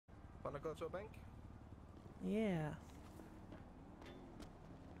Wanna go to a bank? Yeah.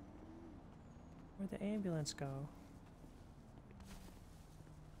 Where'd the ambulance go?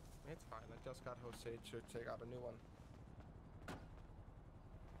 It's fine, I just got Jose to take out a new one.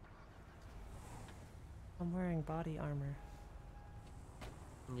 I'm wearing body armor.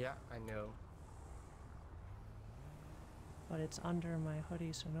 Yeah, I know. But it's under my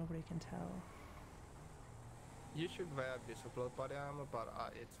hoodie so nobody can tell. You should wear visible body armor, but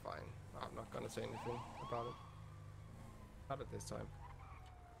it's fine. I'm not gonna say anything about it. Not at this time.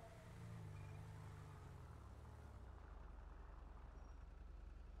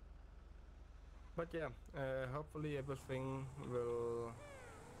 But yeah, hopefully everything will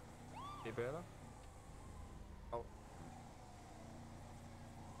be better. Oh.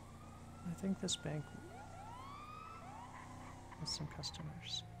 I think this bank has some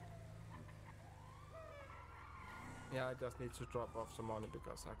customers. Yeah, I just need to drop off some money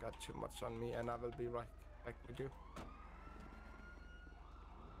because I got too much on me, and I will be right back with you.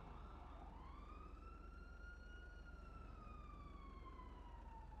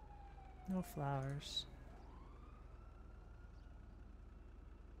 No flowers.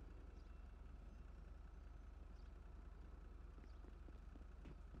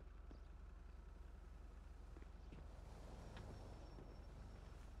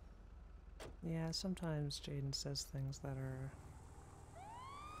 Yeah, sometimes Jaden says things that are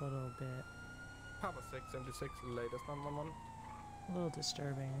a little bit... Papa 676, the latest 911. a little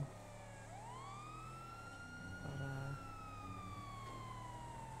disturbing. But,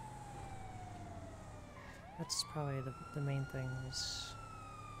 that's probably the main thing is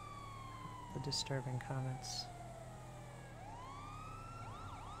the disturbing comments.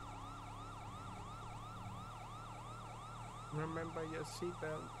 Remember your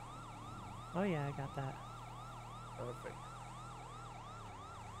seatbelt. Oh yeah, I got that. Perfect.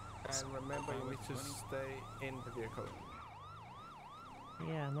 And remember, you need to stay in the vehicle.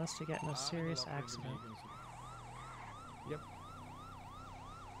 Yeah, unless you get in a serious accident. Yep.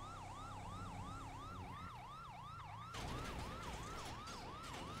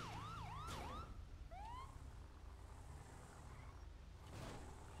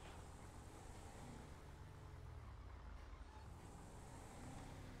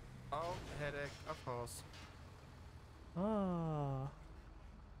 Oh, headache, of course. Oh.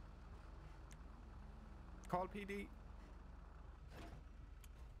 Call PD.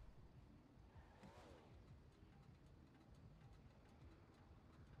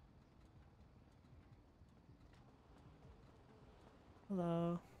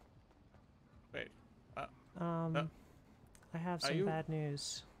 Hello. Wait. I have some bad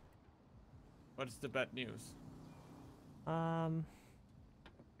news. What's the bad news?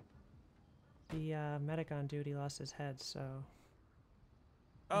 The medic on duty lost his head, so...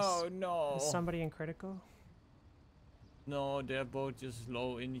 Oh no! Is somebody in critical? No, they're both just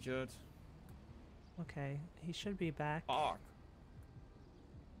low injured. Okay, he should be back. Fuck!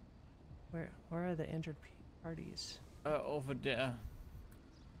 Where are the injured parties? Over there.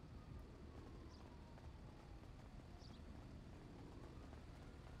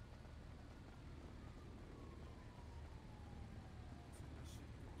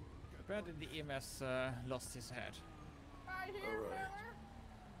 Apparently the EMS lost his head. Alright.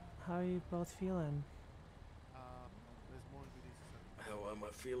 How are you both feeling? How am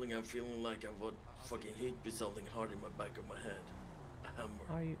I feeling? I'm feeling like I got fucking hit with something hard in my back of my head. A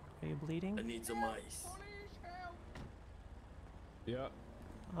hammer. Are you bleeding? I need some ice. Yeah.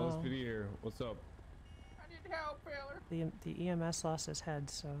 LSPD here. What's up? I need help, Taylor. The EMS lost his head,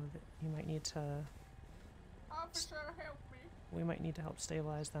 so you might need to... Officer, help me. We might need to help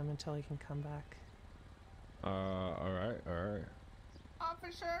stabilize them until he can come back. Alright.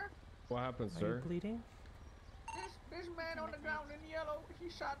 Officer. What happened, sir? Are you bleeding? This man on the ground in yellow, he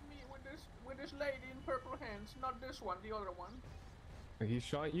shot me with this lady in purple hands. Not this one, the other one. He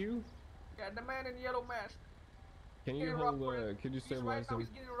shot you? Yeah, the man in yellow mask. Can you hold, could you stabilize him? He's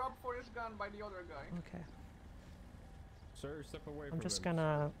getting robbed for his gun by the other guy. Okay. Sir, step away from him. I'm just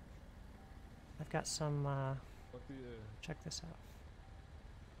gonna... I've got some, What the, check this out.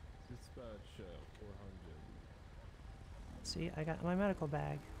 Dispatch, 400. See, I got my medical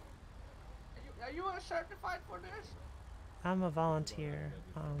bag. Are you certified for this? I'm a volunteer,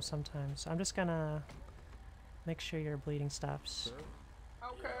 sometimes. I'm just gonna make sure your bleeding stops. Sir?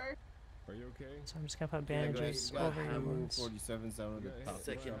 Okay. Are you okay? So I'm just gonna put bandages over your wounds. 47 zone.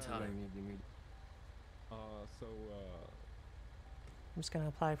 Second time. I'm just gonna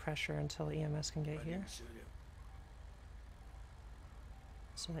apply pressure until EMS can get here,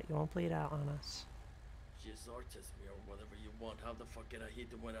 so that you won't bleed out on us. GSR test me or whatever you want. How the fuck can I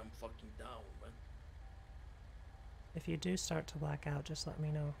hit him when I'm fucking down, man? If you do start to black out, just let me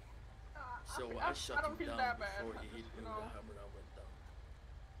know. So I shot I don't him feel down that bad. before I he hit just, me with a hammer and I went down.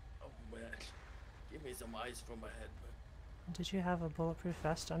 Oh man. Give me some ice from my head, man. Did you have a bulletproof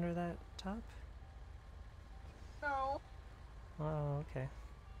vest under that top? No. Oh, okay.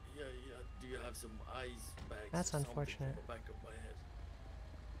 Yeah, do you have some ice bags That's or something unfortunate. from the back of my head?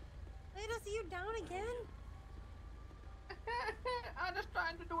 Ladle, see you down again? I'm just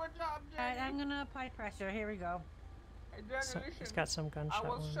trying to do a job, Jenny. Alright, I'm gonna apply pressure. Here we go. Hey, Jenny, So, listen. he's got some gunshot I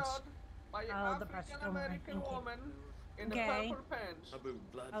was wounds. shot by an Oh, the pressure, African don't worry. American Thank you. woman in the Okay. purple pants. I've been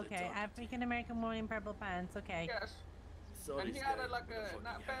gladly Okay, talking to African American woman in purple pants. Okay. Yes. you. Saw And this he had guy like with a fucking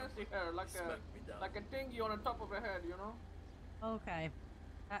not fancy hammer. hair, He smacked me down. like a thingy on the top of her head, you know? Okay.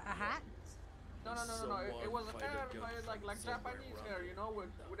 A hat? No. It was a hair like Japanese hair, you know,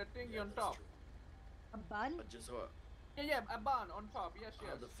 with a thingy on top. A bun? I just heard. Yeah, a bun on top. Yes.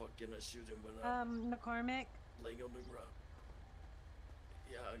 How the fuck can I shoot him when I'm McCormick? laying on the ground?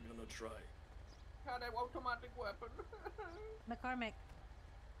 Yeah, I'm gonna try. Had an automatic weapon. McCormick.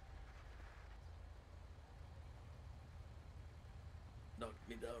 Knocked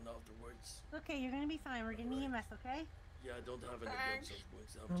me down afterwards. Okay, you're gonna be fine. We're getting EMS, okay? Yeah, I don't have any Thanks. guns or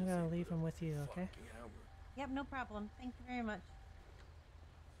wounds. I'm just gonna hit leave with him a with you, okay? fucking hammer. Yep, no problem. Thank you very much.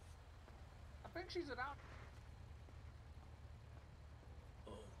 I think she's around.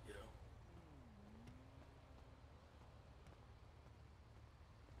 Oh, yeah.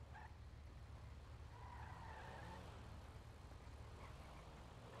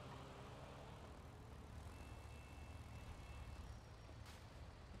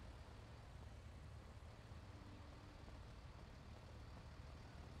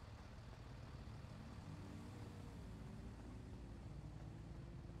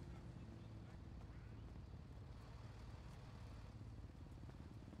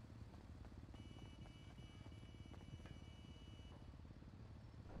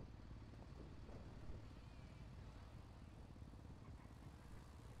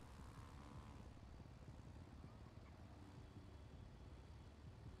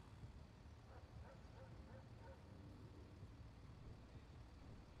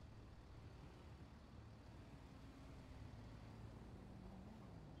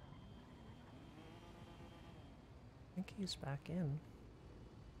 I think he's back in.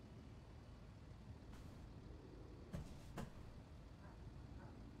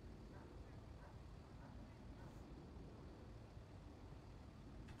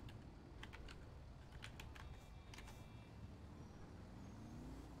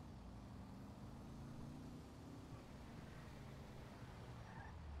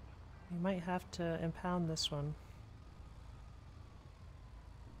 You might have to impound this one.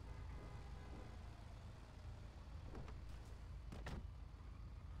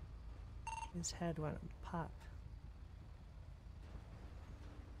 His head went pop.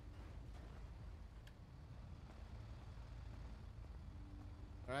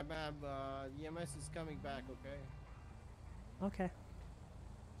 Alright, ma'am. EMS is coming back, okay? Okay.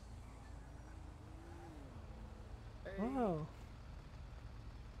 Hey. Whoa.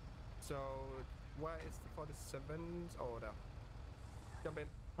 So, where is the 47's order? Jump in.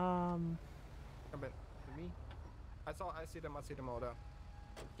 Jump in. To me? I see them order.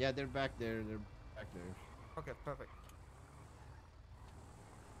 Yeah, they're back there. They're back there. Okay, perfect.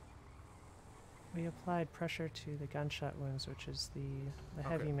 We applied pressure to the gunshot wounds, which is the Okay.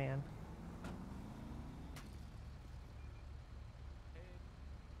 heavy man.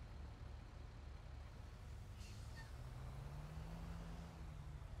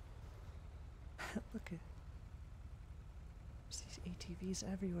 Look at there's these ATVs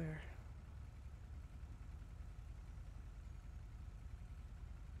everywhere.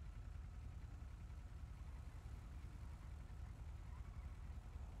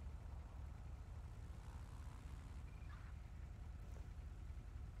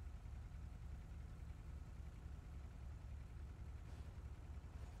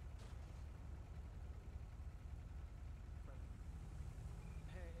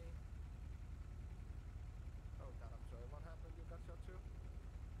 Hey. Oh god, I'm sorry. What happened? You got shot too?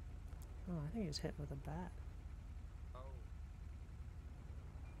 Oh, I think he was hit with a bat. Oh.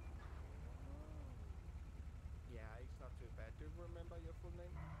 Yeah, it's not too bad. Do you remember your full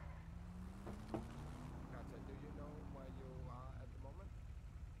name? Gotcha. Do you know where you are at the moment?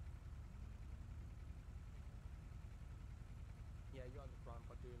 Yeah, you're on the front,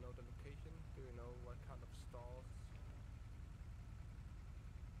 but do you know the location? Do you know what kind of stalls?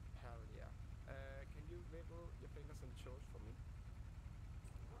 Hell yeah. Can you wiggle your fingers and toes for me?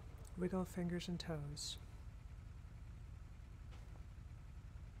 Wiggle fingers and toes.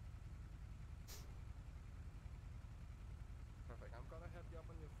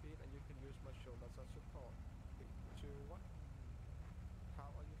 need, and you can use my shoulder as a support. 3, 2, 1. How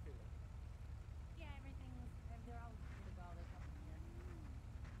are you feeling? Yeah, everything's. They're all good to go. There's nothing here.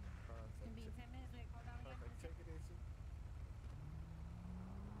 It's gonna be 10 minutes. We call down again. Perfect. Take it easy.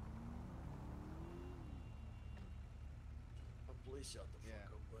 Oh, please shut the Yeah.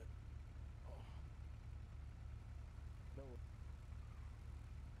 fuck up, but. Oh. No.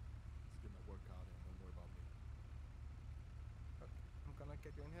 Let's get my workout in. Don't worry about me. I'm gonna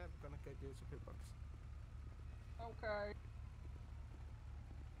get you in here. I'm gonna get you to pillbox. Okay.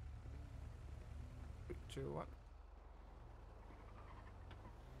 3, 2, 1.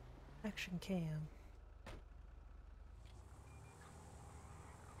 Action cam.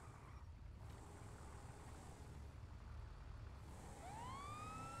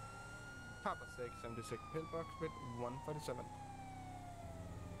 Papa 676 pillbox with 147.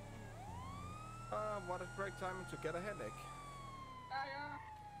 What a great time to get a headache. Yeah.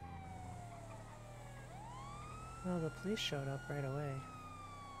 Oh, the police showed up right away.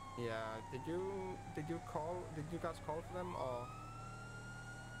 Yeah, did you guys call for them or?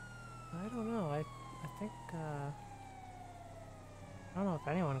 I don't know. I think I don't know if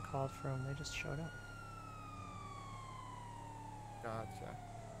anyone called for them. They just showed up. Gotcha.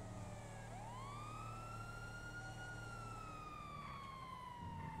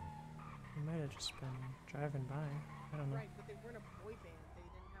 They might have just been driving by. I don't know. Right, but they weren't a boy band. They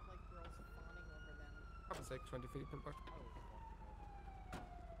didn't have like girls fawning over them. Papa 6, 20 feet pillbox.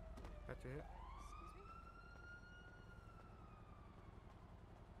 Got you here. Excuse me?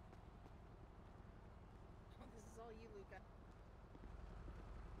 Oh, this is all you, Luca.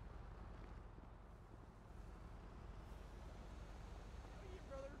 Hey,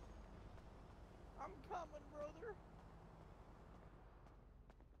 brother. I'm coming, brother.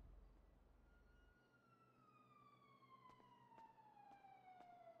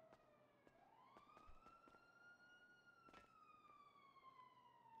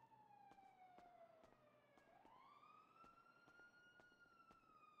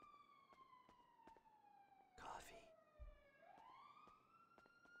 Coffee.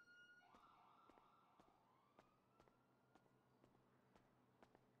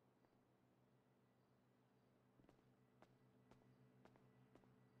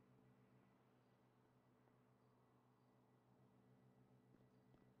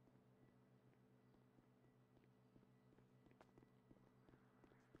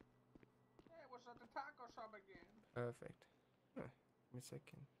 Hey, what's at the taco shop again? Perfect. Huh, give me a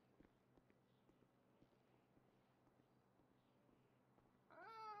second.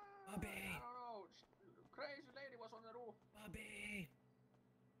 Bobby! I don't know. Crazy lady was on the roof. Bobby!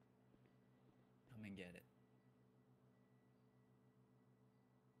 Come and get it.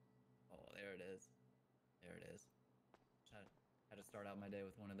 Oh, there it is. There it is. Had to start out my day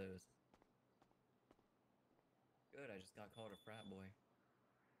with one of those. Good, I just got called a frat boy.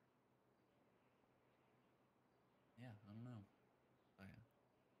 Yeah, I don't know.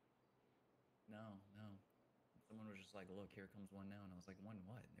 No. Someone was just like, look, here comes one now. And I was like, one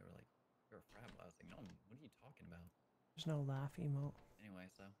what? And they were like, you're a frat boy. I was like, no, what are you talking about? There's no laugh emote.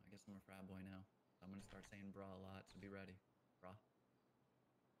 Anyway, so I guess I'm a frat boy now. So I'm gonna start saying bra a lot, so be ready. Bra.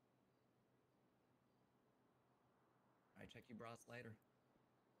 Alright, check you bras later.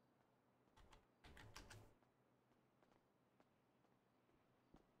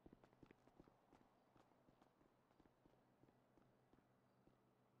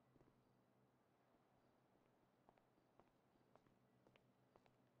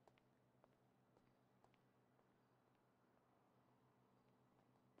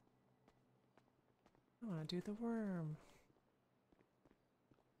 I want to do the worm.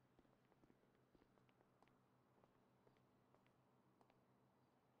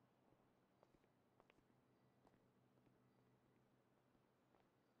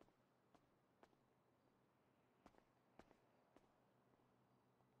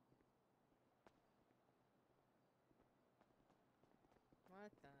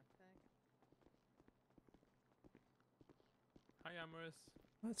 What the heck? Hi, Amoris.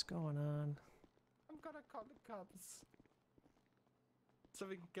 What's going on? I'm gonna call the cops. So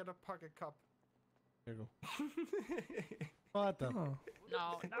we can get a pocket cup. Here you go. What the? Oh,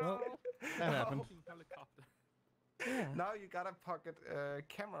 No, Well, that happened. Fucking helicopter. yeah. Now you got a pocket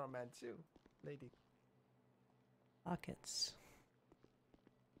cameraman too, lady. Pockets.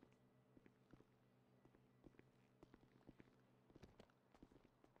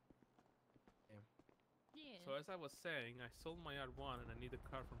 Yeah. So as I was saying, I sold my R1 and I need a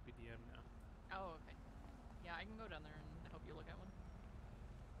car from PDM now. Oh, okay. Yeah, I can go down there and help you look at one.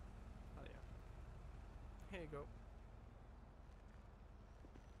 Oh yeah. Here you go.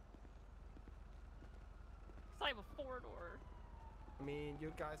 have a four-door. I mean,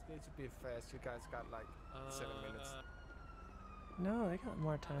 you guys need to be fast. You guys got like 7 minutes. No, they got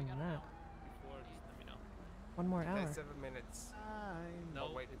more time than that. Before, just let me know. 1 more hour. That's 7 minutes.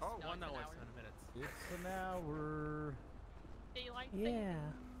 No, wait. it's Oh, 1 it's an hour, hour. 7 minutes. It's an hour. Daylight Yeah.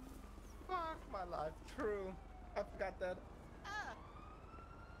 savings. Fuck my life. True. I forgot that.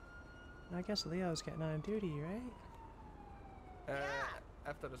 I guess Leo's getting on duty, right?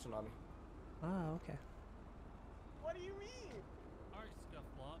 After the tsunami. Oh, okay. What do you mean? Alright,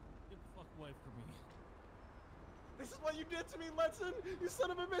 Scufflop, get the fuck away from me. This is what you did to me, Letson! You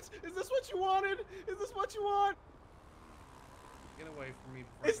son of a bitch! Is this what you wanted? Is this what you want? Get away from me.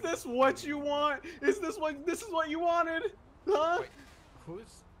 Is this what you want? Is this what you wanted? Huh? Wait,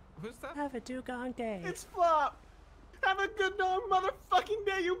 who's that? Have a dugong day. It's Flop! Have a good dog motherfucking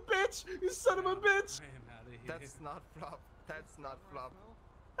day, you bitch! You son of a bitch! I am out of here. That's not Flop. That's not Flop.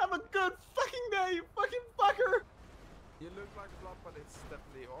 Have a good fucking day, you fucking fucker! You look like Flop, but it's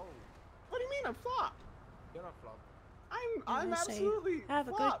definitely What do you mean I'm Flop? You're not Flop. I'm I say, absolutely have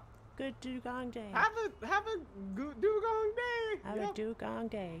a Flop. good dugong day. Have a good dugong day. Have a dugong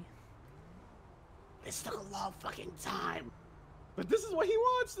day. This took a long fucking time. But this is what he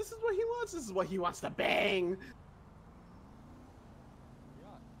wants. This is what he wants. This is what he wants to bang.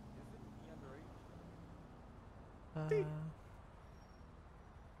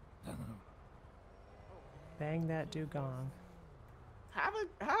 Bang that dugong. Have a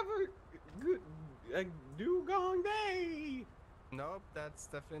good dugong day. Nope, that's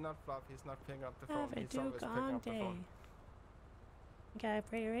definitely not Flop. He's not picking up the phone. Have a He's always picking dugong up the day. phone. You gotta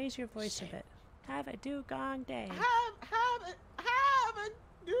raise your voice a bit. Have a dugong day. Have a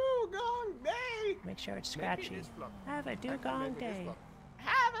dugong day. Make sure it's Maybe scratchy. it is Flop. Have a Actually, dugong maybe it is day. Flop.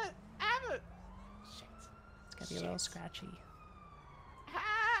 Have it. Shit. It's gotta be a little scratchy.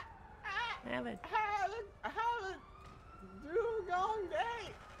 Have it. Have a dugong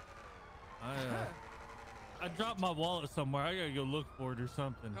day. I dropped my wallet somewhere. I gotta go look for it or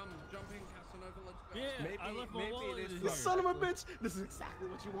something. Come, jump in, Casanova, let's go. Yeah, I left my wallet it is in You here. son of a bitch. This is exactly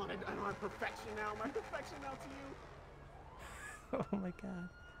what you wanted. I know I'm perfection now. My perfection now to you. Oh my god.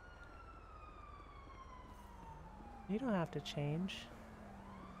 You don't have to change.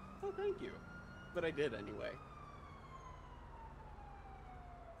 Oh, thank you. But I did anyway.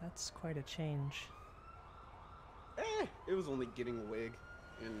 That's quite a change. It was only getting a wig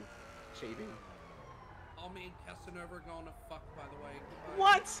and shaving. Oh, me and Casanova are gonna fuck, by the way.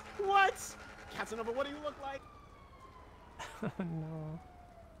 Goodbye. What? Casanova, what do you look like? No.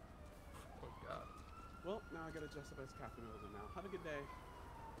 Oh god. Well, now I gotta dress up as Casanova now. Have a good day.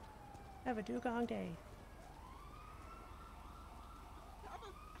 Have a dugong day. Have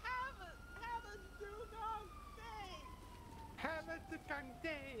a dugong day. Have a dugong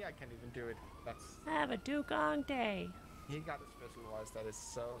day. I can't even do it. That's. Have a dugong day. He got a special voice that is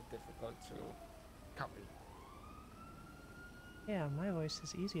so difficult to copy. Yeah, my voice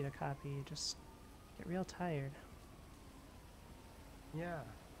is easy to copy. You just get real tired. Yeah.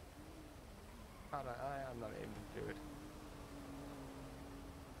 I am not able to do it.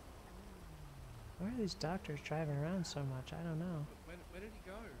 Why are these doctors driving around so much? I don't know. Where did he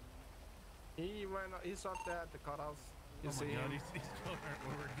go? He's up there at the cuthouse. You Oh see my god, him? he's going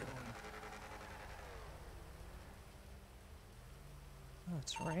where we're going. Oh,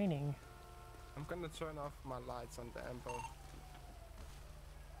 it's raining. I'm gonna turn off my lights on the ambo.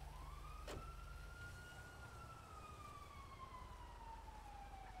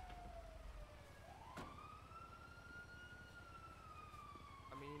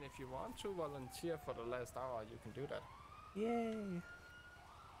 I mean, if you want to volunteer for the last hour, you can do that. Yay!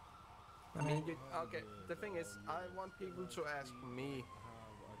 I mean, okay, the thing is, I want people to ask me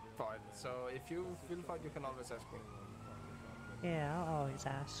for it. So if you feel like you can always ask me. Yeah, I'll always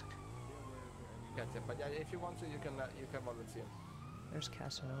ask. Gotcha. But yeah, if you want to, you can volunteer. There's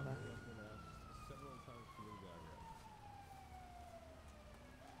Casanova.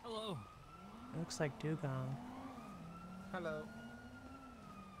 Hello. It looks like Dugong. Hello.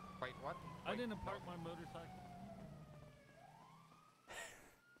 Wait, what? I didn't park my motorcycle.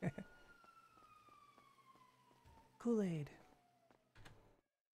 Kool-Aid.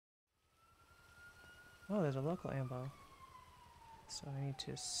 Oh, there's a local ambo. So I need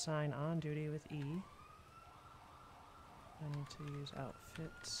to sign on duty with E. I need to use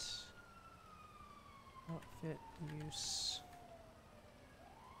outfits. Outfit use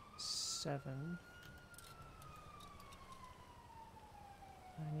 7.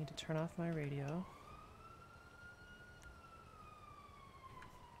 I need to turn off my radio.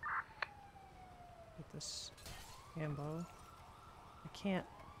 Get this ambo. I can't.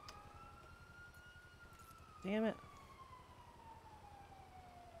 Damn it.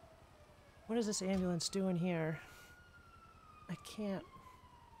 What is this ambulance doing here? I can't.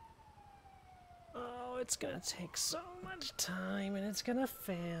 Oh, it's gonna take so much time and it's gonna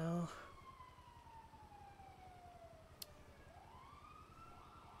fail.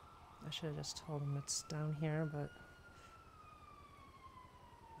 I should have just told him it's down here, but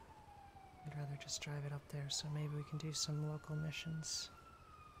I'd rather just drive it up there so maybe we can do some local missions.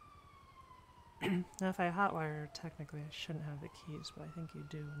 Now if I hotwire, technically I shouldn't have the keys, but I think you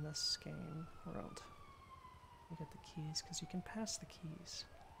do in this game world. You get the keys because you can pass the keys.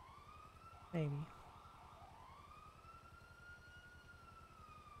 Maybe.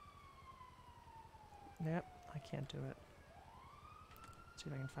 Yep, I can't do it. See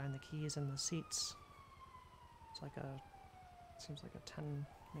if I can find the keys in the seats. It's like seems like a 10,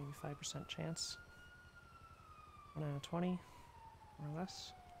 maybe 5% chance. 1 out of 20, or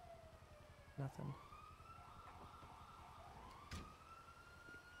less. Nothing.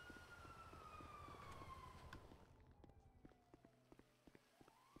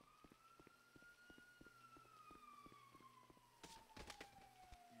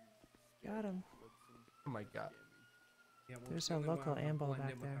 Got him. Oh my god. Yeah, well, There's the a only way local I'm gonna ambo blend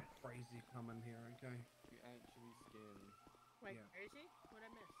back in with there. that Crazy coming here, okay? You actually scare me. Wait, Yeah. crazy? What'd I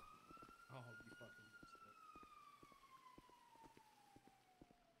miss? Oh, you fucking missed it.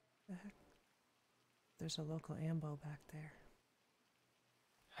 The heck? There's a local ambo back there.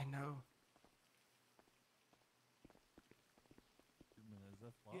 I know.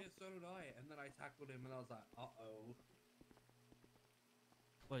 Yeah, so did I. And then I tackled him and I was like, uh-oh.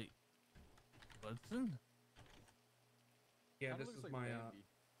 Wait. Hudson? Yeah, Kinda this looks is like my, Bambi.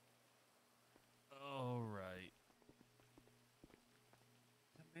 All right.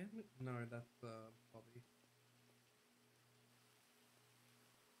 That man with... No, that's, Bobby.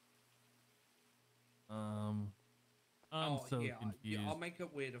 I'm Oh, so yeah, confused. yeah, I'll make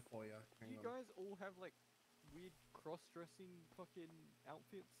it weirder for you. Do you guys all have like weird cross-dressing fucking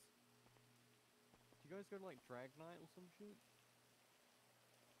outfits? Do you guys go to like drag night or some shit?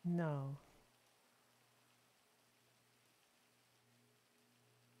 No.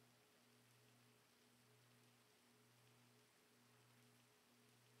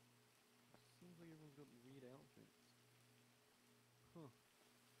 Seems like everyone's got weird outfits. Huh.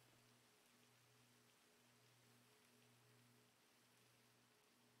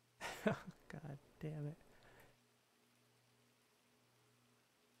 God damn it.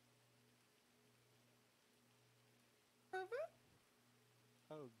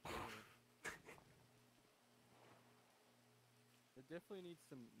 Oh god. There definitely needs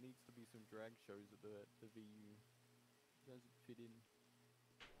to be some drag shows at the VU. You guys would fit in.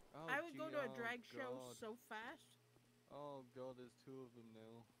 Oh, I would gee, go to a oh drag show god. so fast. Oh god, there's 2 of them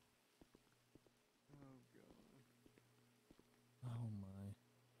now. Oh god. Oh my.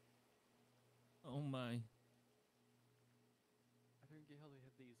 Oh my. I don't get how they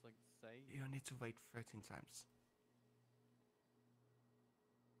have these like saves. You need to wait 13 times.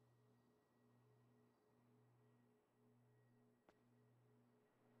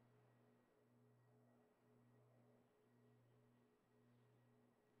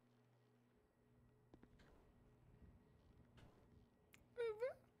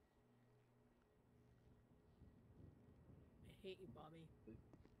 I hate you, Bobby.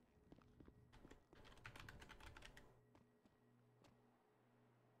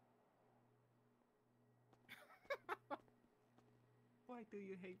 Why do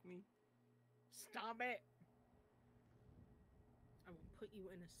you hate me? Stop it! I will put you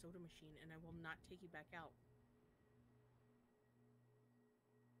in a soda machine and I will not take you back out.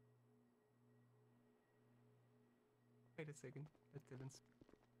 Wait a second. That didn't.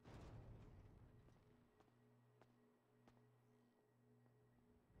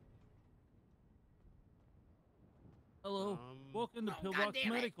 Hello. Welcome to Oh, Pillbox goddammit.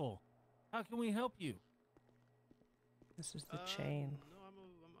 Medical. How can we help you? This is the chain. No, I'm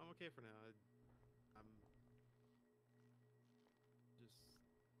okay for now. I'm just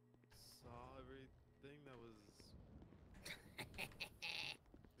saw everything that was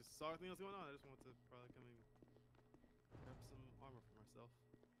just saw everything that was going on. I just wanted to probably come and grab some armor for myself.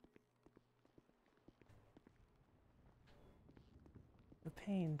 The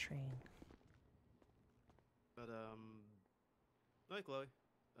pain train. But night, Chloe.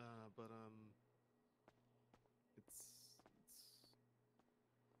 But it's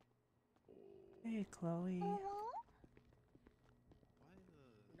Hey, Chloe. why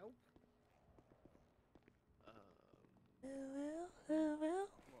Nope. Well.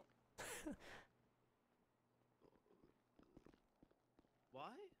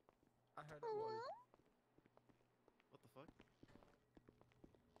 why? I heard it was.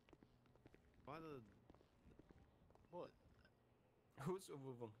 By the what? Who's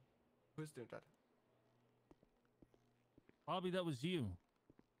moving? Who's doing that? Bobby, that was you.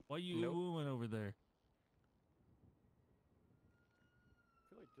 Why you Nope. wooing over there? I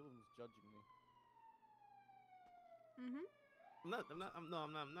feel like Dylan's judging me. Mm-hmm. I'm not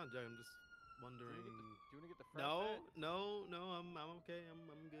joking. I'm just wondering. Do you want to get the frat No, badge? no, no. I'm okay. I'm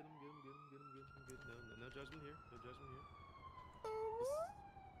good. I'm good. I'm good. I'm good. I'm good. I'm good. No judgment here. No judgment here.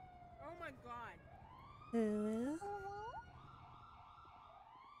 Oh my god. Oh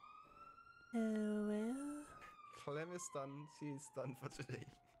well. Clem is done. She's done for today.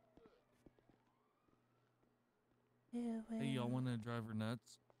 Oh well. Hey, y'all want to drive her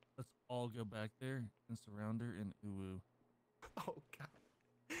nuts? Let's all go back there and surround her and ooh. Oh god.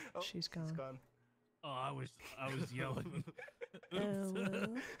 Oh, She's gone. Oh, I was yelling. Oh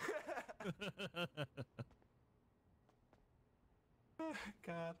well.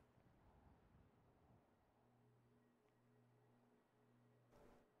 God.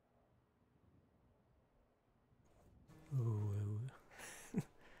 Oh.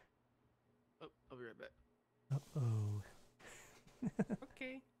 Oh, I'll be right back. Uh-oh.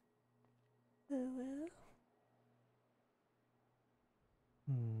 Okay. Oh well.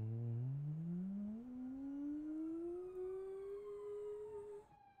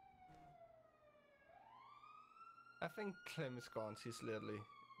 I think Clem is gone. She's literally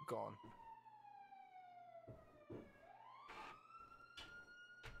gone.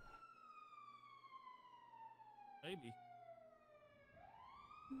 Maybe.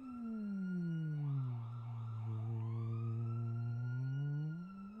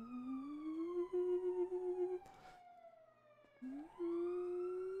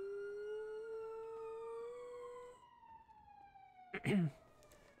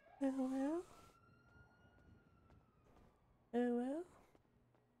 Oh well. Oh well.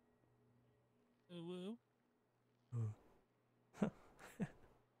 Ooh, Oh.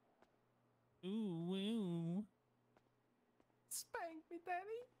 ooh, ooh. Spank me,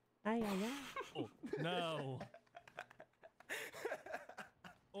 daddy. Ay, ay, ay. Oh, no.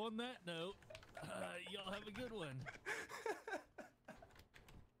 On that note, y'all have a good one.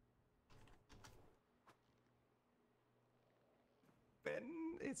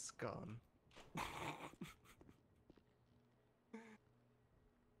 Ben is gone.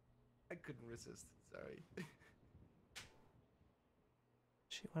 I couldn't resist. Sorry.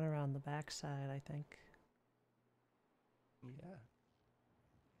 She went around the backside, I think. Yeah.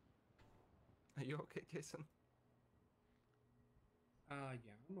 Are you okay, Jason? Yeah,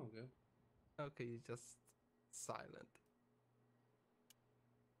 I'm all good. Okay, you're just silent.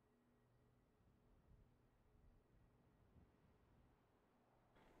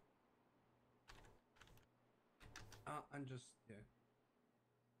 I'm just, yeah.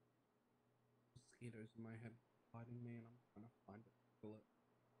 Mosquitoes in my head biting me, and I'm trying to find it, kill it.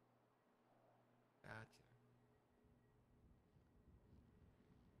 Gotcha.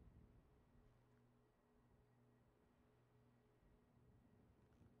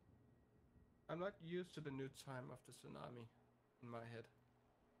 I'm not used to the new time of the tsunami in my head.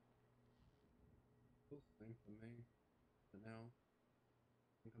 Still the same for me for now.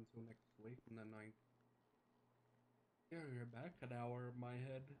 I think until next week, and then you're back an hour in my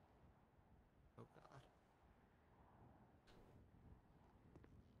head. Oh god.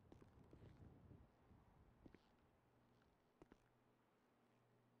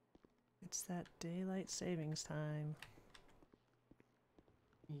 It's that daylight savings time.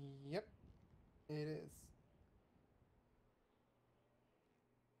 Yep, it is.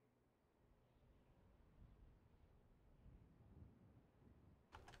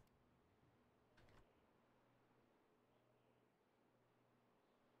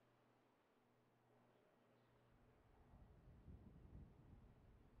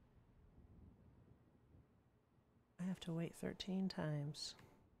 I have to wait 13 times.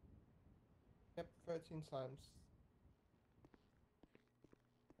 Yep, 13 times.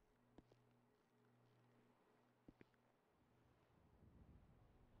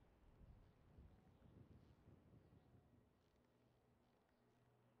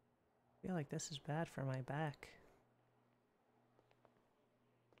 I feel like this is bad for my back.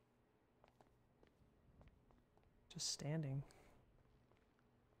 Just standing.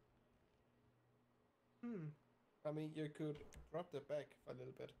 I mean, you could drop the back a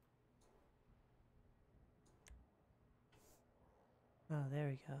little bit. Oh, there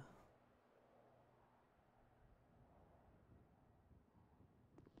we go.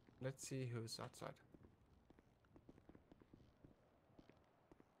 Let's see who's outside.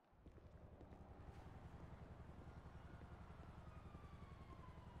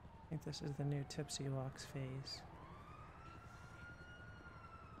 I think think this is the new Tipsy Walks phase.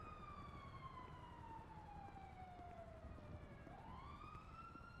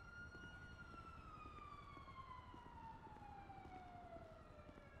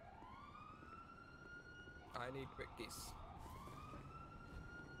 I need quickies.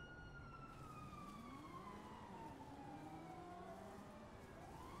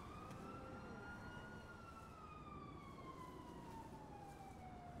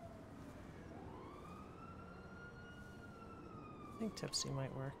 I think Tipsy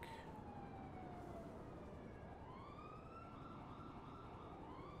might work.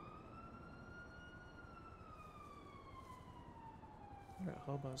 I wonder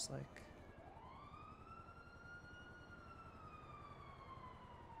what Hobo's like.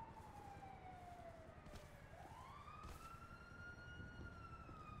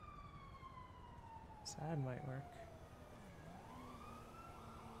 Sad might work.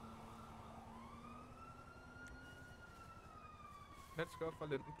 Let's go for a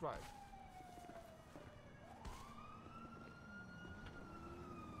little drive.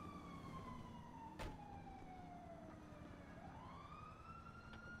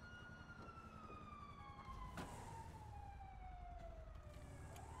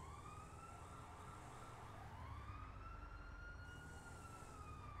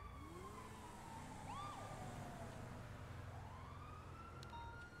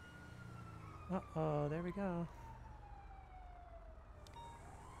 Uh-oh, there we go.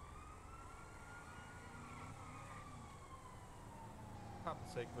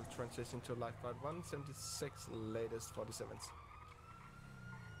 Sake will transition to lifeguard 176, latest 47th.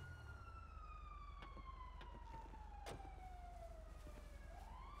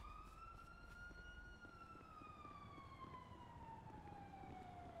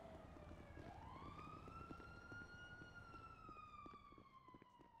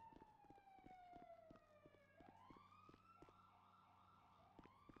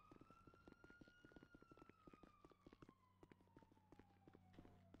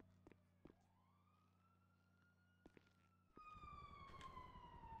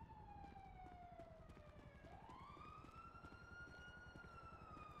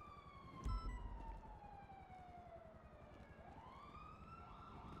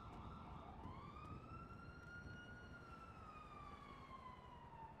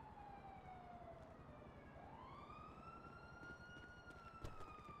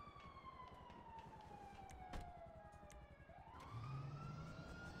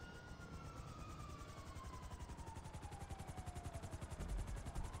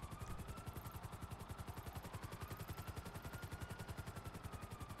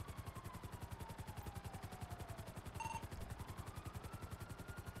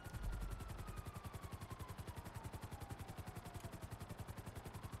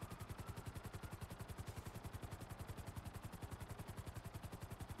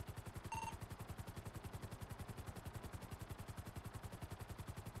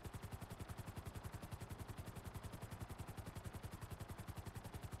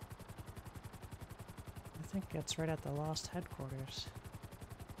 I think it's right at the Lost headquarters.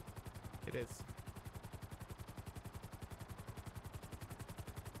 It is.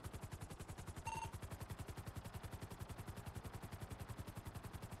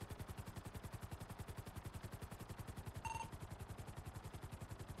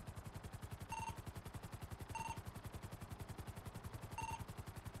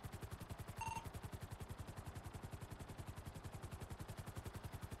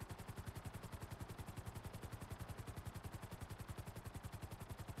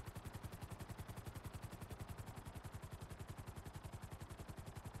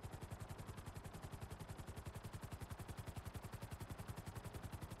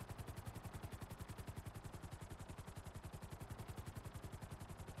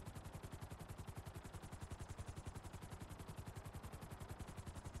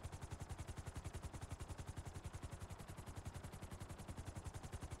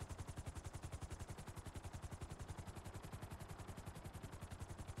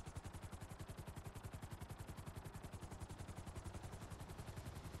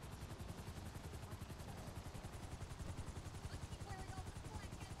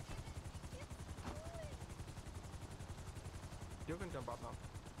 You can jump out now.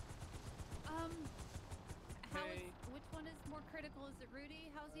 Which one is more critical? Is it Rudy?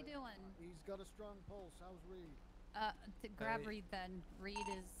 How's he doing? He's got a strong pulse. How's Reed? To grab Hey. Reed then. Reed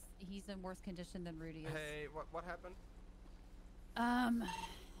he's in worse condition than Rudy is. Hey, what happened?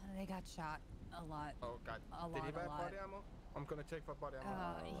 They got got shot a lot. Oh god. A Did he lot. buy body ammo? I'm gonna check for body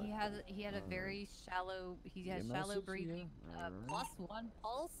ammo. He had a very shallow. He has shallow breathing. +1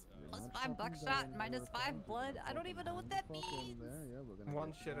 pulse, +5 buckshot, -5 blood. I don't even know what that means.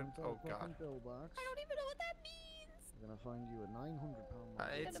 One shitted. Oh god. I don't even know what that means. We're gonna find you a 900 pound.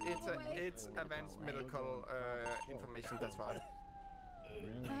 It's advanced medical information. That's fine.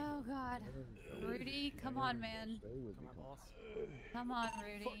 Oh god. Rudy, come on, man. Come on,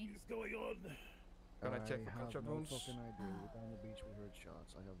 Rudy. What is going on? Gonna check for gunshot wounds. I have no fucking idea. We're down the beach, we heard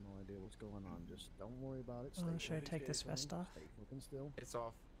shots. I have no idea what's going on. Just don't worry about it. Should I take this vest off? Stay fucking still. It's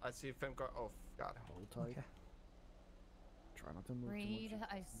off. I see Fem go off. God. Hold tight. Okay. Try not to move Reed, too much.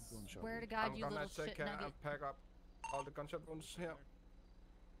 I swear to God, you little shit nugget. I'm gonna pack up all the gunshot wounds here.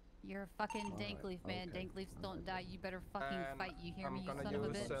 You're a fucking dank leaf, man. okay. Dank leaves don't die. You better fucking fight. You hear me, you son of a I'm bitch?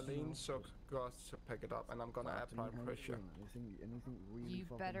 gonna use saline so goes to pick it up, and I'm gonna apply pressure. Anything really You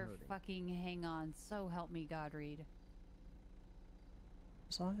better hurting. fucking hang on. So help me God, Reed.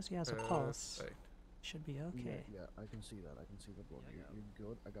 As long as he has a pulse, he should be okay. Yeah, I can see that. I can see the blood. You're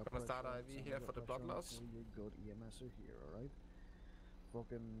good. I got Gonna start pressure. IV here for the blood loss. You're good. EMS are here, alright?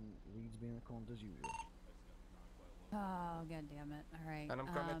 Fucking Reed's being a cunt as usual. Oh, god damn it. Alright. And I'm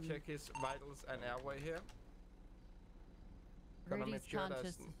gonna check his vitals and airway here. Gonna Rudy's make sure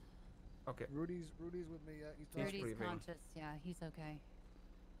conscious. Okay. Rudy's with me, yeah. He's Rudy's conscious, yeah, he's okay.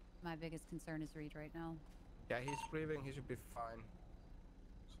 My biggest concern is Reed right now. Yeah, he's breathing, he should be fine.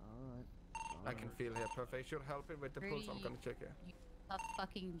 It's alright. I can feel here, perfect. Should help it with the pulse, I'm gonna check here. You tough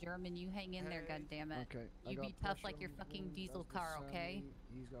fucking German, you hang in there, goddammit. Okay. You be tough like your fucking diesel car, okay?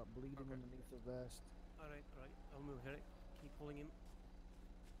 He's got bleeding underneath the vest. Alright. I'll move here. Keep pulling him.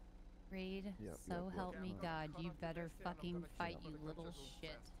 Reed, so help me God, you better fucking fight, you little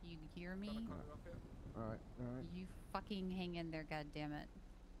shit. You hear me? Alright. You fucking hang in there, goddammit.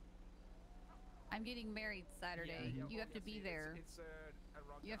 I'm getting married Saturday. You have to be there.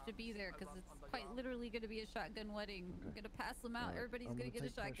 You have to be there because it's quite literally going to be a shotgun wedding. I'm going to pass them out. Everybody's going to get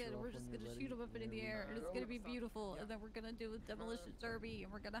a shotgun. We're just going to shoot them up into the air. And it's going to be beautiful. And then we're going to do a demolition derby.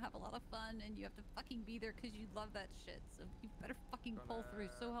 And we're going to have a lot of fun. And you have to fucking be there because you love that shit. So you better fucking pull through.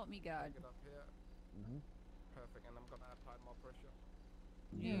 So help me God. Perfect. And I'm going to apply more pressure.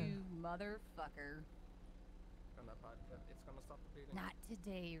 You motherfucker. It's going to stop the bleeding. Not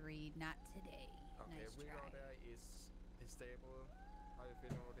today, Reed. Not today. Okay, nice we try. go there. Is stable. How you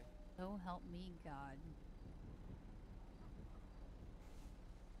feeling, Rudy? So help me God.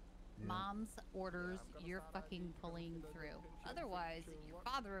 Mom's orders, you're fucking pulling through. Otherwise, your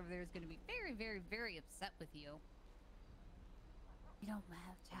father over there is going to be very, very, very upset with you. You don't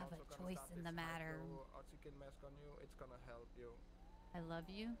have to have a choice in the matter. Oxygen mask on you. It's gonna help you. I love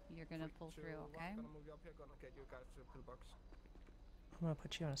you. You're gonna pull through, okay? I'm gonna move you up here. Gonna get you guys to the pillbox. I'm gonna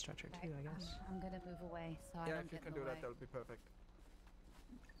put you on a stretcher too, I guess. I'm gonna move away so I don't if you get can in the do way. that, that'll be perfect.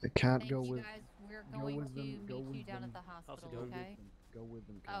 I can't Thank go you with. guys. We're going to meet you down at the hospital, okay? Go with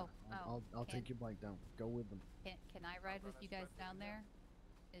them. Oh, I'll take your bike down. Go with them. Can I ride with you guys down there?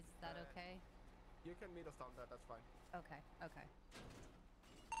 Is that okay? You can meet us down there. That's fine. Okay. Okay.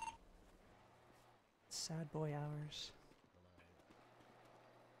 Sad boy hours.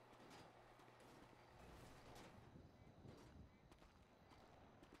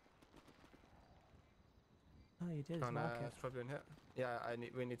 Oh, you did lock it. Strap you in here. Yeah,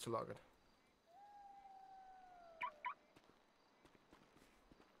 we need to log it.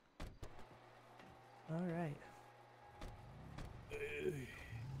 All right.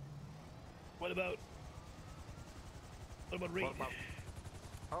 What about Reed?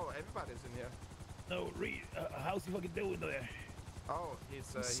 Oh, everybody's in here. No, Reed. How's he fucking doing there? Oh, he's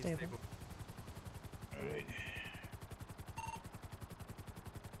stable. All right.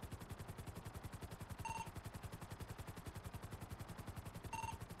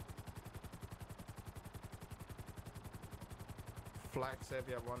 Flag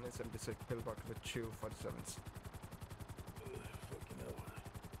Xavier 1 is in the pillbox with 2 47s. Fucking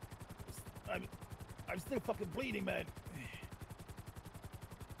hell. I'm still fucking bleeding, man.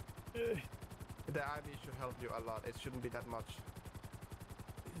 The IV should help you a lot. It shouldn't be that much.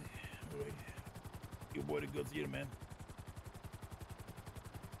 Alright. Your boy the good to you, man.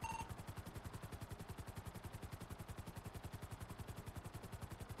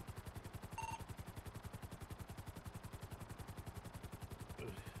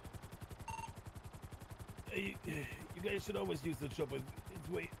 Hey, you guys should always use the chopper. It's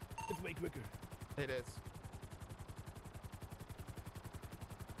way quicker. It is.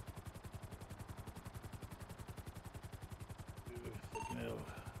 Fucking hell.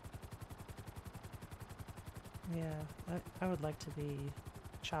 Yeah, I would like to be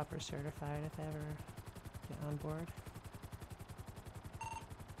chopper certified if I ever get on board.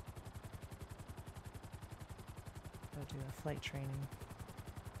 Go do a flight training.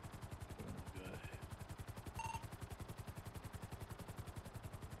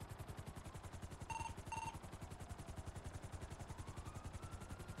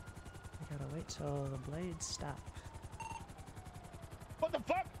 I gotta wait till the blades stop. What the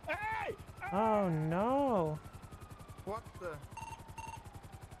fuck? Hey! Oh no! What the?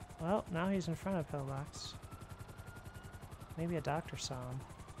 Well, now he's in front of Pillbox. Maybe a doctor saw him.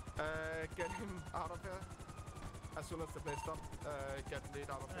 Get him out of here. As soon as the blade stops, get lead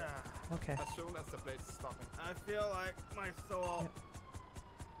out of here. Okay. As soon as the blade's stopping. I feel like my soul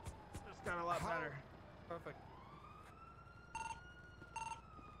just got a lot better. Perfect.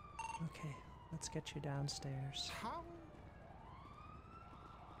 Okay, let's get you downstairs. How?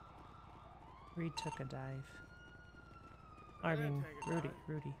 Reed took a dive. I mean,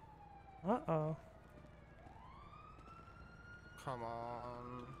 Rudy. Uh-oh. Come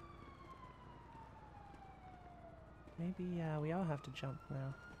on. Maybe we all have to jump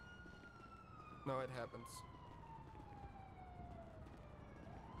now. No, it happens.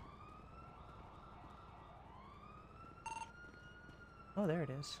 Oh, there it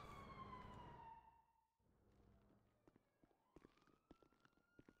is.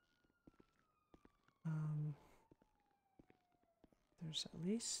 There's at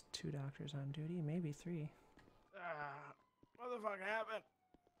least 2 doctors on duty, maybe 3. What the fuck happened?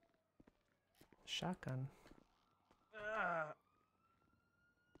 Shotgun.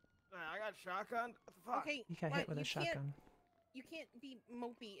 I got shotgun. What the fuck? Okay, You got hit with a shotgun. You can't be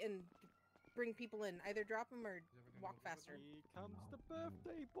mopey and bring people in. Either drop them or walk faster. Here comes the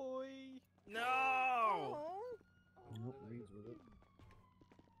birthday boy. No! Oh. Nope, Reed's with it.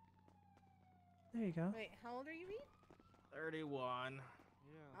 There you go. Wait, how old are you, Reed? 31.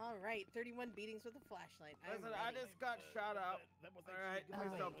 Yeah. All right, 31 beatings with a flashlight. Listen, I just got shot up. Alright,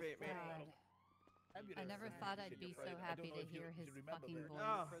 please don't beat me. God. I never thought I'd be so happy to hear his fucking voice.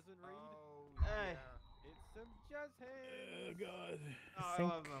 Oh. President Reed. Hey. It's some jazz hands. God. Oh, I I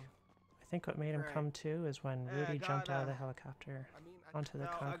love them. think what made him Right. come to is when Hey, Rudy I jumped got, out of the helicopter onto the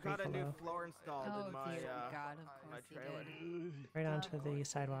No, I concrete got a new below, floor installed Oh, in my, dear God, of my course he trailer. did. right Of onto course the he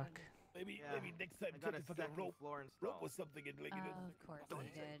sidewalk. did. Maybe Yeah. maybe next time I got a take the fucking second rope floor installed. or something and like Oh, of course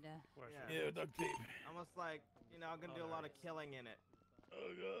he did. Yeah, duct tape. Almost like, you know, I'm gonna do a lot of killing in it.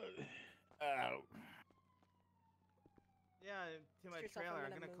 Oh god. Ow. Yeah, to my yourself, trailer.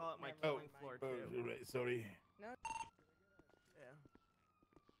 I'm I'm gonna gonna call it my move. killing floor Oh, too. right, sorry. No. Yeah.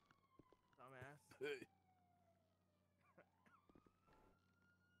 Dumbass. Hey.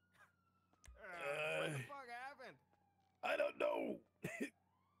 What the fuck happened? I don't know.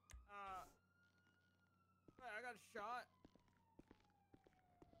 I got shot.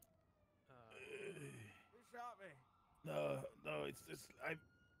 Who shot me? No, it's just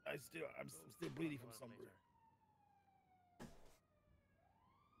I'm still bleeding from somewhere.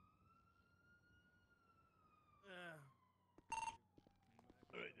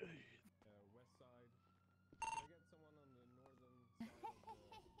 West side. Can I get someone on the northern side of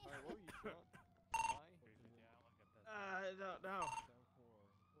the... Alright, what were you shot? I don't know.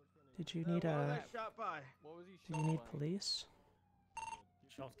 Did you What need was I a? shot by? What was he Do shot you need by? police?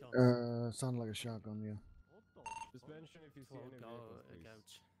 Shotgun. Sound like a shotgun, yeah. What the? Just mention if you see any vehicles, please.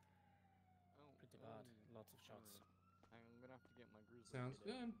 Oh, pretty bad. Lots of shots. I'm gonna have to get my grizzly. Sounds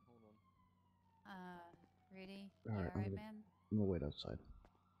kid out. good. Hold on. Rudy, you Alright, alright, man? I'm gonna wait outside.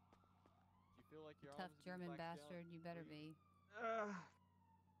 Do you feel like your Tough arms have been German blacked out? bastard, you better be.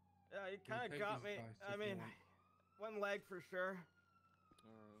 Yeah, you kind of take got this me. dice I if you mean, want. one leg for sure.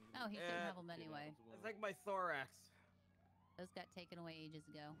 Oh, he shouldn't have them anyway. It's like my thorax. Those got taken away ages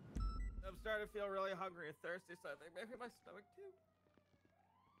ago. I'm starting to feel really hungry and thirsty, so I think maybe my stomach too.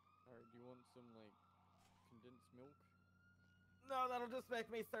 Alright, do you want some, like, condensed milk? No, that'll just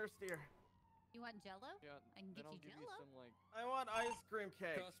make me thirstier. You want Jello? Yeah, I can then get I'll you give Jello. you some, like... I want ice cream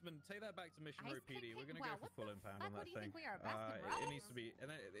cake. Custman, take that back to Mission Ice Road PD. cream We're cake? gonna Wow, go for what full the impound fuck? on What that do you thing. think we are, Baskin It Robbins? needs to be, and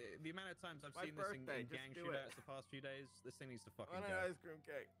the amount of times I've My seen this birthday, in just gang do it. shootouts the past few days, this thing needs to I fucking want go. an ice cream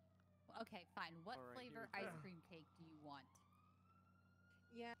cake. Okay, fine. What Alright, flavor here we ice go. cream cake do you want?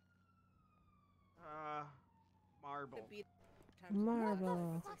 Yeah. Marble.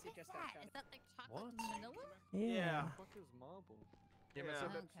 Marble. What the fuck is that? Is that like chocolate What? vanilla? Yeah. What the fuck is marble? Yeah, Yeah.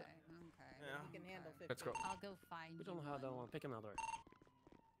 but Okay, okay. Yeah. You can handle 50. Let's go. I'll go find We you don't have that one. Pick another.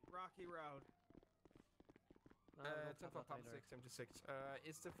 Rocky Road. No, we don't 10 have for that either. 76.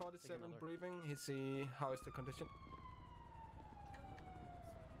 Is the 47 another. breathing? How is the condition?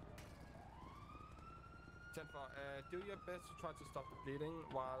 10 for Do your best to try to stop the bleeding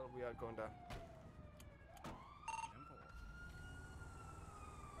while we are going there.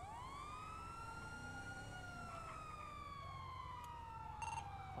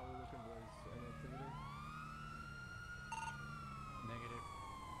 How are we looking, boys? Any activity? Negative.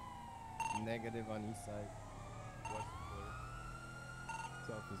 Negative on east side. West is clear.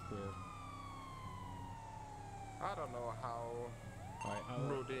 South is clear. I don't know how Alright,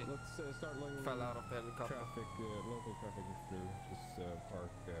 Rudy let's start letting fell out of the helicopter. traffic, local traffic through. Just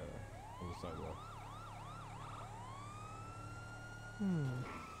park on the sidewalk.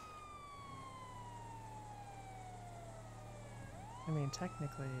 I mean,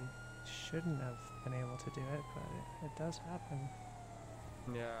 technically, shouldn't have been able to do it, but it does happen.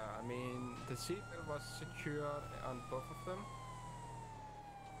 Yeah, I mean, the seatbelt was secured on both of them.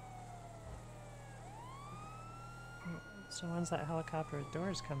 So when's that helicopter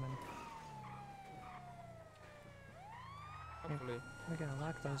doors coming? Hopefully. We gotta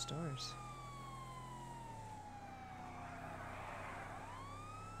lock those doors.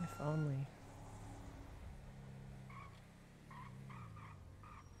 If only.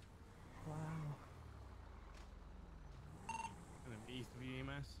 Wow. And then east of you,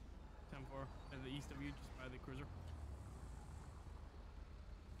 EMS. 10-4. And the east of you, just by the cruiser.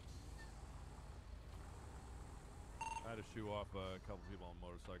 I had to shoo off a couple people on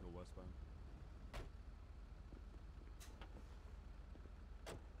motorcycle westbound.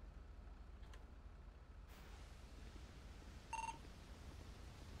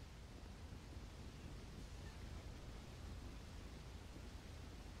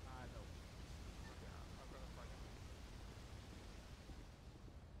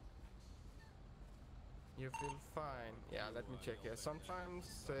 You feel fine. Yeah, let me check here.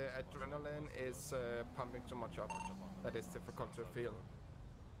 Sometimes adrenaline is pumping too much up. That is difficult to feel.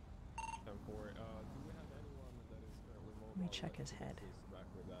 10-4. Do we have anyone that is currently mobile? Let me check his head. Back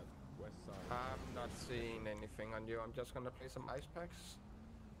with that west side. I'm not seeing anything on you. I'm just gonna play some ice packs.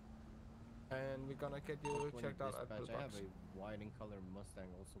 And we're gonna get you checked out at the I have box. a white in color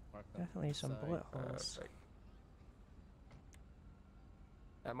Mustang also parked on Definitely the some side. bullet holes. Perfect.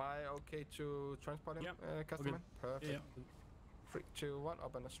 Am I okay to transport him, customer? Perfect. Yeah. 3, 2, 1,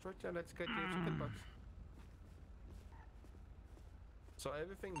 up on the stretcher. Let's get you to the box. So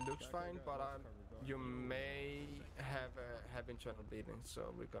everything looks fine, but you may have internal bleeding,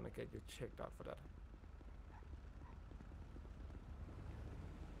 so we're gonna get you checked out for that.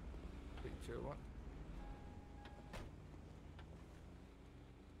 3, 2, 1.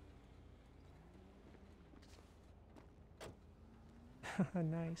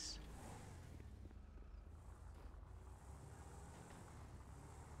 Nice.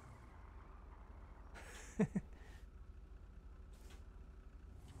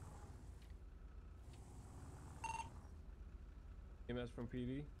 EMS from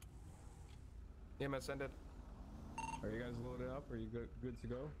PD. EMS send it. Are you guys loaded up? Are you good to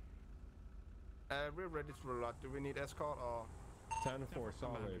go? We're ready to roll out. Do we need escort or? 10-4,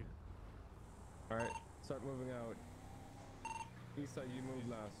 solid. Alright, start moving out. East side, you move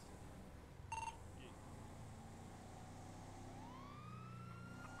last.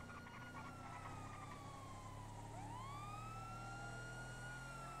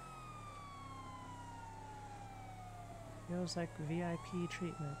 Feels like VIP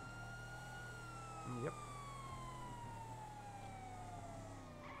treatment. Yep.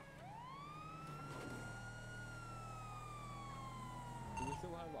 Do we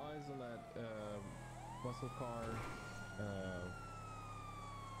still have eyes on that muscle car?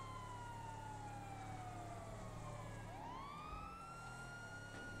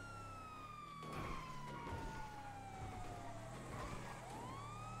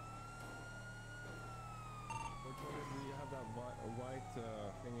 Do you have that white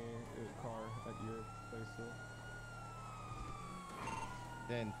thingy car at your place still?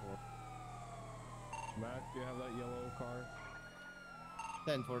 10-4. Matt, do you have that yellow car?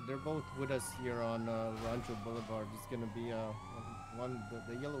 10-4. They're both with us here on Rancho Boulevard. It's gonna be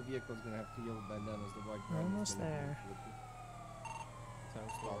the yellow vehicle is gonna have 2 yellow bandanas. The white We're van is almost gonna there.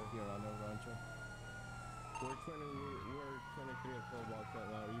 Stop here on Rancho. We're 23 at full box right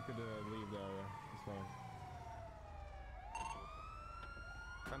now. You could leave the area. It's fine.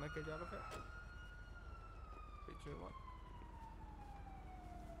 Can I get you out of here? 3, 2, 1.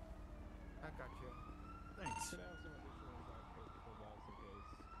 I got you. Thanks. Could I have some additional full box in case?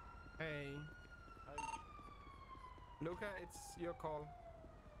 Hey. Luca, it's your call.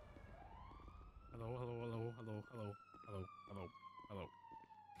 Hello, hello, hello, hello, hello, hello, hello, hello.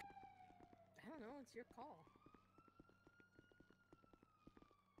 I don't know. It's your call.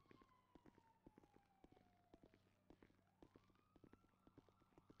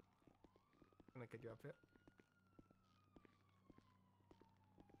 gonna get you up here.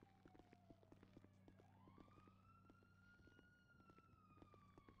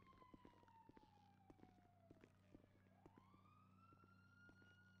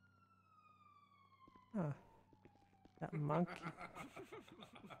 Huh. That monkey.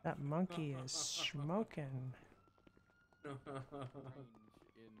 That monkey is smoking. Range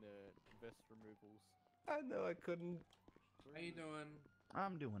in vest removals. I know I couldn't. How you doing?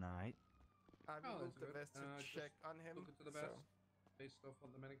 I'm doing alright. I removed the good. vest to check on him. Look into the vest based off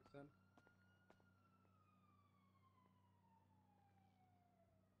what the medic said.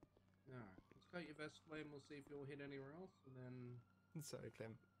 Alright, let's cut your vest flame. We'll see if you'll hit anywhere else, and then. Sorry,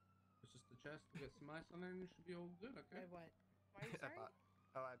 Clem. It's just the chest. We'll get some ice on there, and you should be all good. Okay. What? Why are you sorry?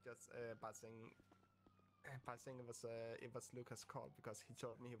 I just by saying it was Lucas' call because he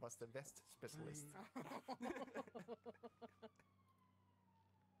told me he was the vest specialist.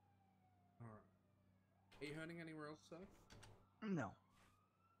 Alright. Are you hurting anywhere else, sir? No.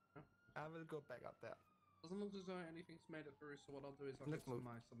 I will go back up there. Doesn't look as though anything's made it through, so what I'll do is I'll Let's get some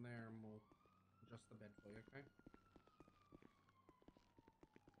move. ice on there and we'll adjust the bed for you, okay?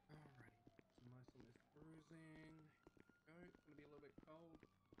 Alrighty. Some ice on this bruising. Go. It's gonna be a little bit cold.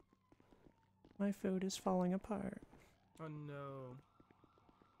 My food is falling apart. Oh no.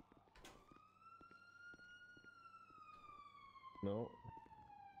 No.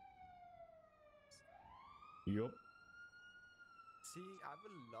 Yup. See, I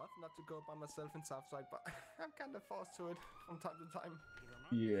would love not to go by myself in Southside, but I'm kind of forced to it from time to time.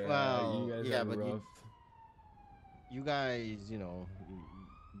 Yeah, Well, you guys yeah, are but rough. you guys, you know,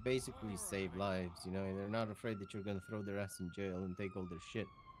 basically save lives. You know, they're not afraid that you're gonna throw their ass in jail and take all their shit.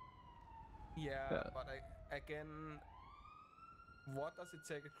 Yeah, Yeah. but again, what does it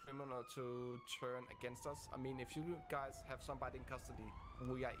take a criminal to turn against us? I mean, if you guys have somebody in custody,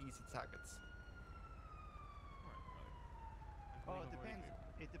 we are easy targets. Well, it depends.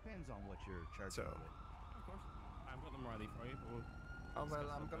 It depends on what you're charging with. Of course. I've got them ready for you. But we'll Oh well,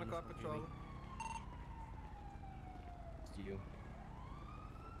 discuss I'm that gonna go bonus patrol. review. It's you.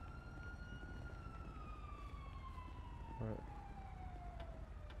 Alright.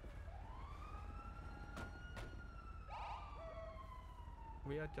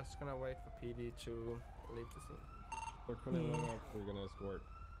 We are just gonna wait for PD to leave the scene. We're 21 up. We're gonna escort.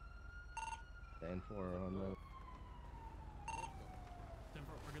 10-4 on the. 10-4,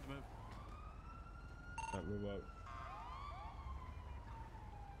 we're good to move. Alright, move up.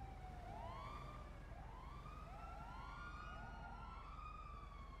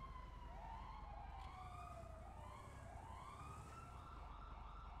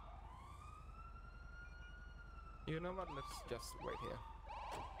 You know what? Let's just wait here.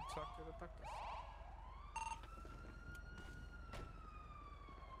 Talk to the doctors.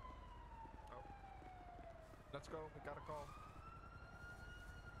 Oh. Let's go. We got a call.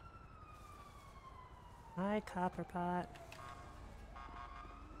 Hi, Copperpot.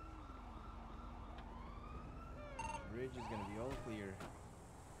 Bridge is gonna be all clear.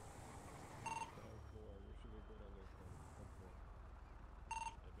 We should be good on this one.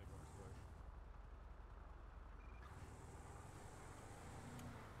 A big one, sorry.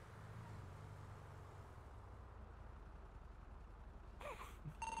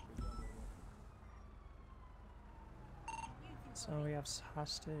 So we have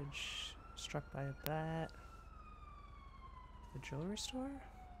hostage struck by a bat. The jewelry store?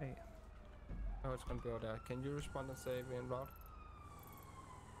 Wait. Oh, it's gonna be over there. Can you respond and say we're en route?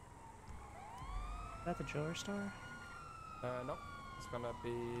 Is that the jewelry store? No. It's gonna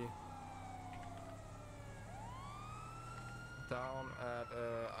be down at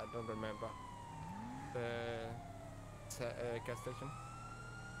I don't remember the gas station.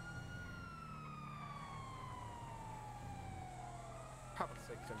 Papa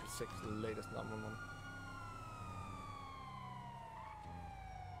 676, the latest 911.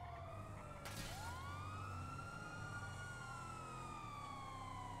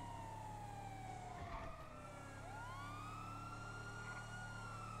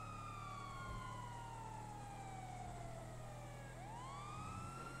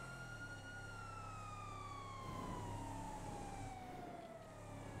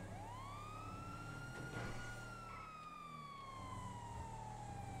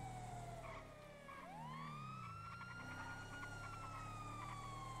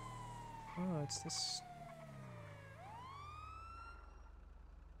 Oh, it's this.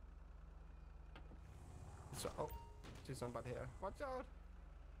 So, oh, see somebody here. Watch out!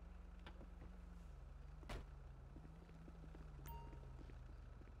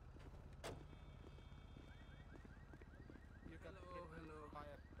 You got hit by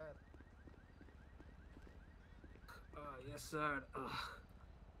a bat. Yes, sir.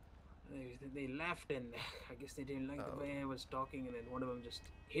 They left, and I guess they didn't like the way I was talking, and then one of them just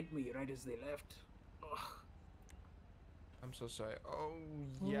hit me right as they left. I'm so sorry. Oh,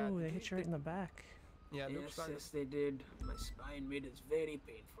 yeah. Ooh, they hit you right in the back. Yeah, looks like. Yes, they did. My spine mid is very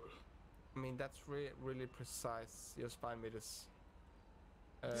painful. I mean, that's really precise. Your spine mid is.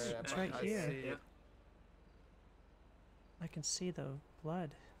 It's right here. I can see the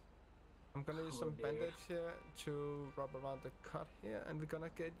blood. I'm gonna use some bandage here to rub around the cut here, and we're gonna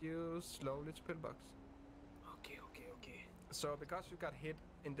get you slowly to pillbox. Okay. So because you got hit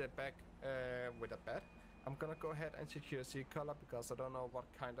in the back with a bat, I'm gonna go ahead and secure C color because I don't know what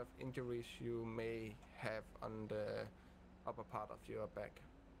kind of injuries you may have on the upper part of your back.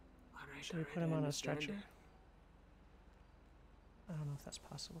 Should we put him on a stretcher? I don't know if that's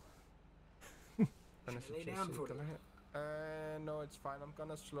possible. Lay down for it. No, it's fine. I'm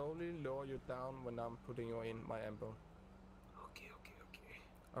gonna slowly lower you down when I'm putting you in my ambo. Okay.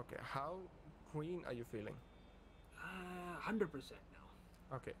 Okay, how green are you feeling? 100%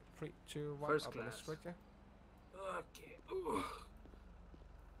 now. Okay, 3, 2, 1. First I'm gonna class. switch you. Okay. Ooh.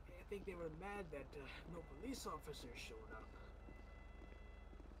 I think they were mad that no police officers showed up.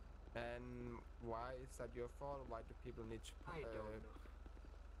 And why is that your fault? Why do people need to? I don't know.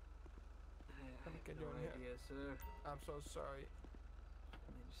 Let me get no you in idea, here. sir. I'm so sorry.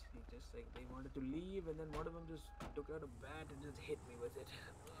 Just like they wanted to leave, and then one of them just took out a bat and just hit me with it.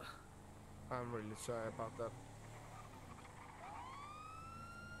 I'm really sorry about that.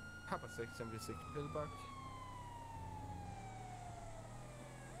 Papa 676 pillbox.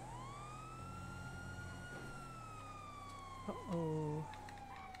 Uh-oh.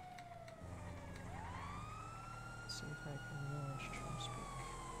 Let's see if I can launch TeamSpeak.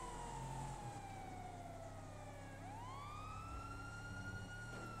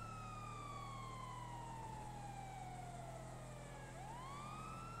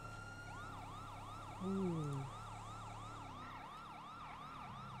 Ooh.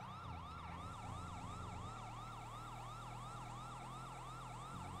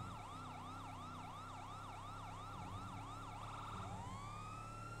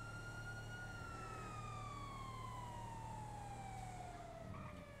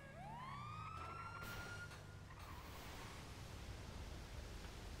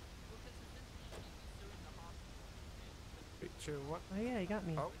 Three, 2, 1. Oh yeah, he got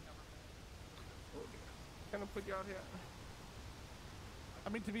me. Oh. Gonna put you out here. I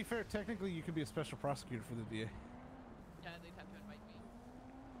mean, to be fair, technically you could be a special prosecutor for the DA. Yeah, they'd have to invite me.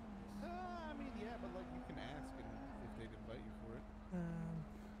 I mean, yeah, but like you can ask and if they'd invite you for it.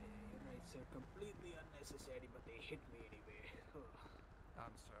 You're right, sir. Completely unnecessary, but they hit me anyway.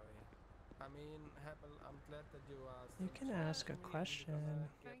 I'm sorry. I mean, Happel, I'm glad that you are. You can ask a question.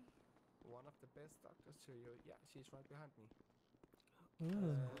 One of the best doctors to you. Yeah, she's right behind me.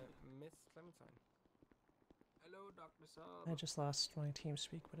 Ooh. Miss Clementine. Hello, Dr. Saab. I just lost my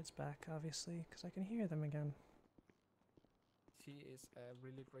TeamSpeak, but it's back, obviously, because I can hear them again. She is a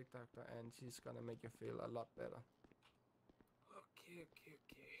really great doctor, and she's gonna make you feel a lot better. Okay.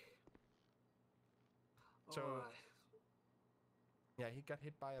 So, yeah, he got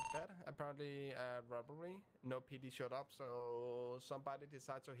hit by a bat, apparently a robbery. No PD showed up, so somebody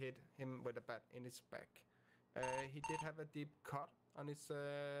decided to hit him with a bat in his back. He did have a deep cut on his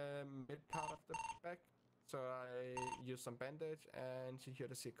mid part of the back, so I used some bandage and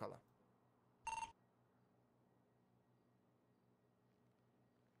secured the C collar.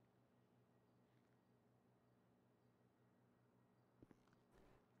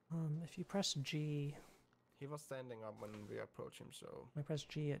 If you press G... He was standing up when we approached him, so... When I press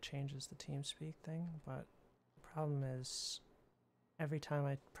G, it changes the TeamSpeak thing, but the problem is every time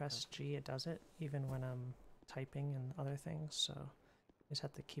I press G, it does it, even when I'm typing and other things, so I just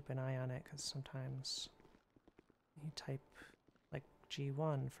have to keep an eye on it, because sometimes you type, like,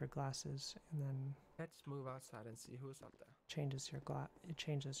 G1 for glasses, and then... Let's move outside and see who's up there. It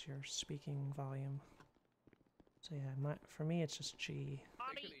changes your speaking volume. So yeah, for me, it's just G.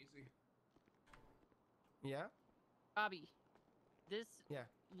 Bobby! Yeah? Bobby, this Yeah.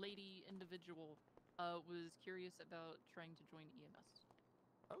 lady individual was curious about trying to join EMS.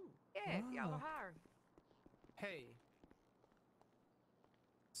 Oh. Yeah, y'all are hired. Hey.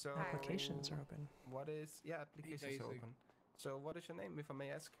 So applications are open. What is applications are open. So what is your name, if I may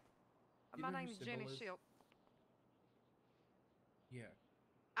ask? My name is Jenny Shilp. Yeah.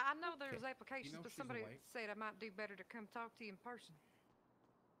 I know there's Okay. applications, You know but she's somebody awake? said I might do better to come talk to you in person.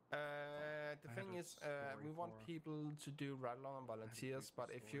 The thing is, we want people to do ride-along and volunteers, but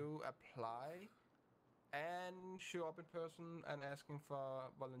if you apply and show up in person and asking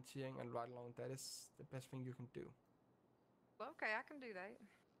for volunteering and ride-along, that is the best thing you can do. Okay, I can do that.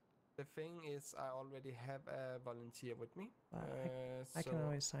 The thing is, I already have a volunteer with me. I can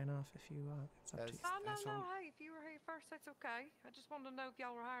always sign off if you want. It's up to you. No. Hey, if you were here first, that's okay. I just wanted to know if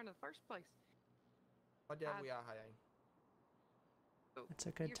y'all were hiring in the first place. But yeah, we are hiring. It's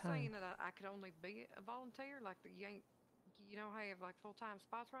a good You're time. saying that I could only be a volunteer, like that you don't have like full-time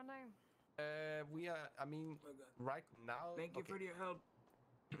spots right now. We are. I mean, right now. Thank you for your help.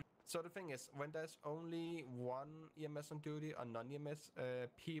 So the thing is, when there's only one EMS on duty or non-EMS,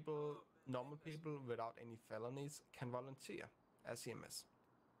 normal people without any felonies can volunteer as EMS.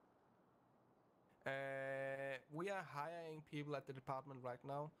 We are hiring people at the department right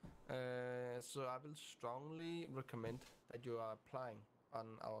now, so I will strongly recommend that you are applying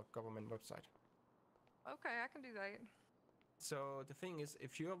on our government website. Okay, I can do that. So the thing is,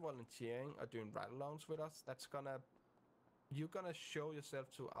 if you are volunteering or doing ride-alongs with us, you're gonna show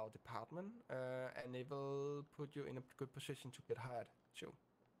yourself to our department, and it will put you in a good position to get hired too.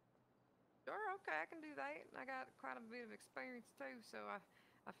 Sure, okay, I can do that. I got quite a bit of experience too, so I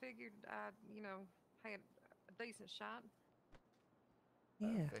figured I, had a decent shot.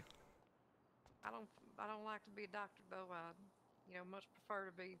 Yeah. I don't like to be a doctor though. I, much prefer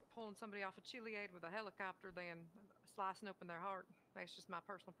to be pulling somebody off a chili aid with a helicopter than slicing open their heart. That's just my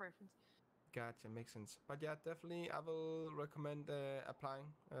personal preference. Gotcha, makes sense. But yeah, definitely I will recommend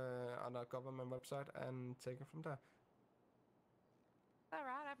applying on our government website and take it from there. All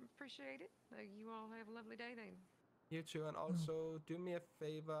right, I appreciate it. You all have a lovely day then. You too, and also do me a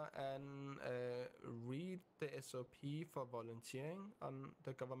favor and read the SOP for volunteering on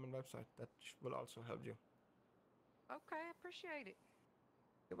the government website. That will also help you. Okay, I appreciate it.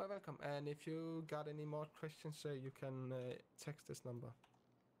 You're very welcome. And if you got any more questions, you can text this number.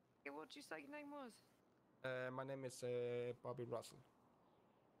 Yeah, what'd you say your name was? My name is Bobby Russell.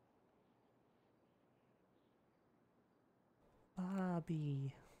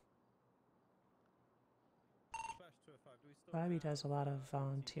 Bobby. Bobby does a lot of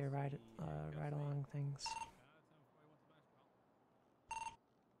volunteer ride-along things.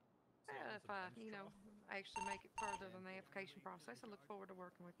 Yeah, if I, actually make it further than the application process, I look forward to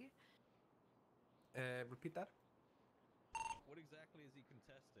working with you. Repeat that. What exactly is he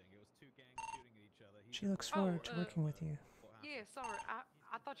contesting? It was two gangs shooting at each other. She looks forward to working with you. Yeah, sorry.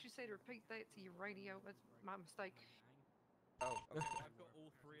 I thought you said repeat that to your radio. That's my mistake. Oh, okay. I've got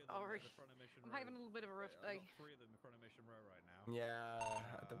all three of them in front of Mission Row. I'm having a little bit of a rough day. I've got three of them in front of Mission Row right now. Yeah,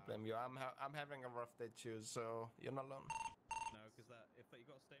 I don't blame you. I'm having a rough day too, so you're not alone. No, because if you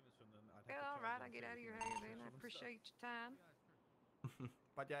got statements from them, I'd have Yeah, to all right. I get out of your hair then. I appreciate your time.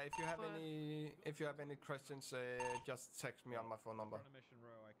 But yeah, if you have any questions, just text me on my phone number. In front of Mission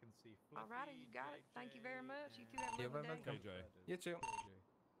Row, I can see. All right, you got it. Thank you very much. You two have a You're lovely very day. welcome. You too. Yours.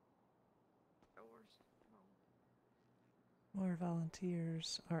 More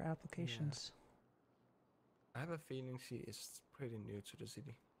volunteers or applications. I have a feeling she is pretty new to the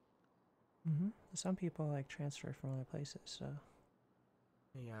city. Some people transfer from other places, so.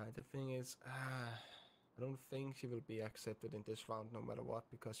 Yeah, the thing is, I don't think she will be accepted in this round no matter what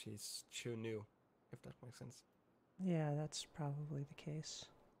because she's too new, if that makes sense. Yeah, that's probably the case.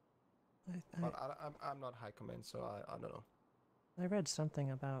 But I'm not high command, so I don't know. I read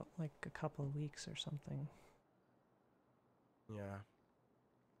something about a couple of weeks or something. Yeah.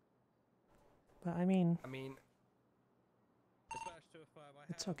 But I mean,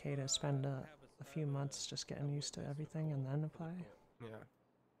 it's okay to spend a few months just getting used to everything and then apply. Yeah.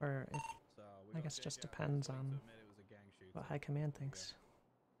 Or if, I guess it just depends on what high command thinks.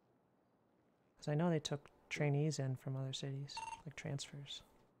 Because I know they took trainees in from other cities, like transfers.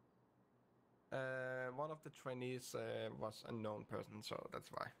 One of the trainees was a known person, so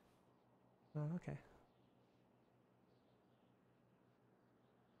that's why. Oh, okay.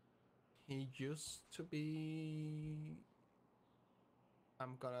 He used to be...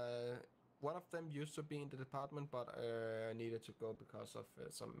 One of them used to be in the department, but needed to go because of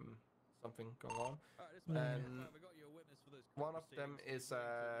something going on. And one of them is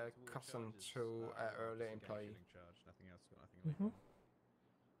a cousin to an early employee.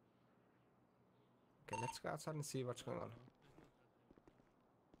 Okay, let's go outside and see what's going on.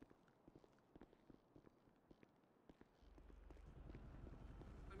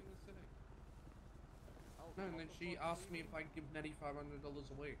 No, and then she asked me if I'd give Nettie $500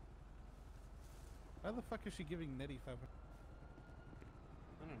 away. Why the fuck is she giving Nettie 500? I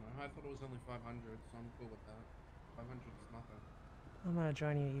don't know. I thought it was only 500, so I'm cool with that. 500 is nothing. I'm gonna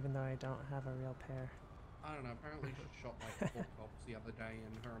join you even though I don't have a real pair. I don't know. Apparently she shot 4 cops the other day,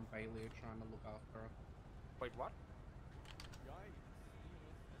 and her and Bailey are trying to look after her. Wait, what?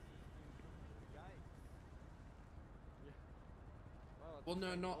 Well,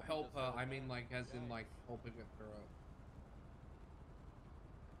 no, not help just her. held I mean, down like, as in, Jay. like, helping her through it.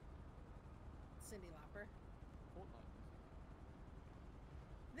 Cindy Lauper. Fortnite music.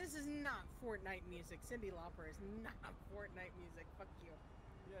 This is not Fortnite music. Cindy Lauper is not Fortnite music. Fuck you.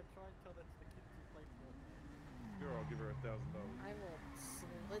 Yeah, try and tell that to the kids who play Fortnite. Sure, I'll give her $1,000. I will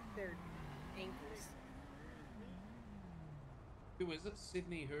slit their ankles. Who is it?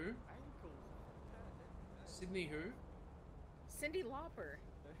 Sydney who? Ankles. Sydney who? Cindy Lauper.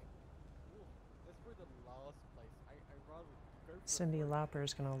 That's for the last place. I rather go for Cindy Lauper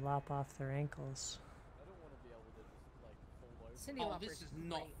is gonna lop off their ankles. I don't want to be able to just like fall over. Cindy Oh, Lauper's this is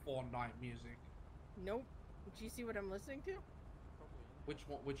not Fortnite music. Nope. Do you see what I'm listening to? Which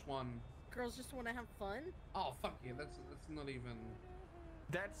one? Which one? Girls just want to have fun. Oh, fuck you. That's not even.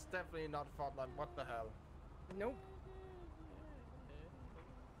 That's definitely not Fortnite. What the hell? Nope.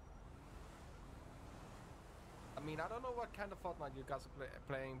 I mean, I don't know what kind of Fortnite you guys are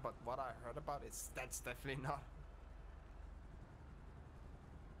playing, but what I heard about is that's definitely not.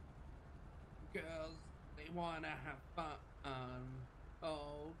 Girls, they wanna have fun.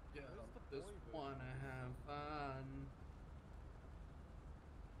 Oh, girls just wanna have fun.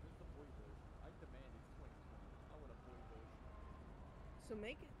 Where's the boy version? I demand it's 2020. I want a boy version. So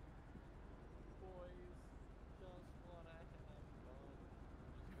make it. Boys just wanna have fun. Just go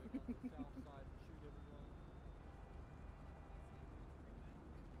down the south side and shoot everyone.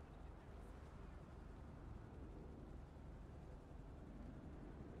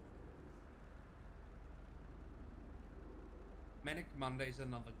 Manic Monday's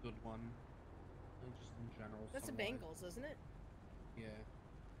another good one. Just in general. That's the song-wise. Bengals, isn't it? Yeah.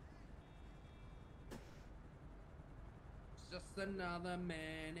 It's just another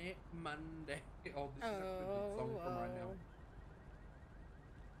Manic Monday. Oh, this is actually a good song from right now.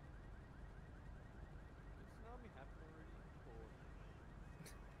 Did tsunami happen already? Or...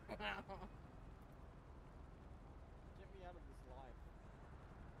 Wow. Get me out of this life.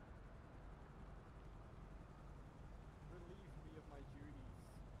 Relieve me of my duties.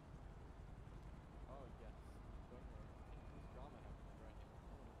 Oh yes. Don't worry. There's drama happening right now.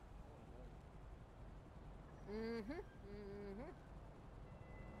 I wanna know. Mm-hmm. Mm-hmm.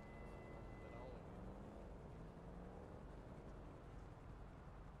 But I'll let you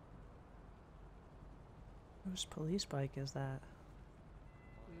know. Whose police bike is that?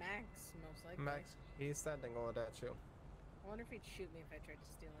 Max, most likely. Max, he's standing over there too. I wonder if he'd shoot me if I tried to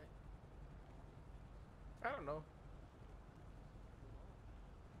steal it. I don't know.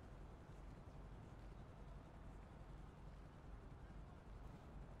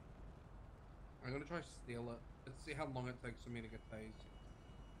 I'm gonna try to steal it. Let's see how long it takes for me to get tased.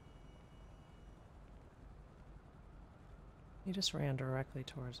 He just ran directly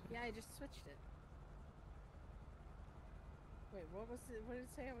towards it. Yeah, I just switched it. Wait, what was it? What did it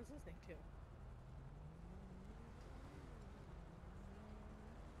say I was listening to?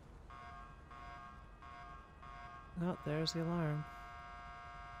 Oh, there's the alarm.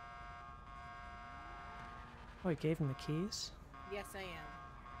 Oh, he gave him the keys? Yes, I am.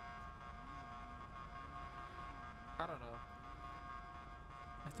 I don't know.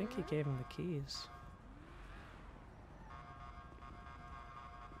 I think he gave him the keys.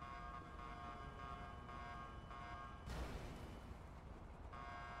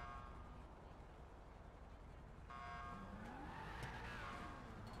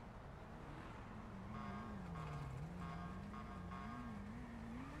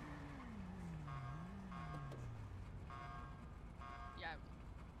 Yeah.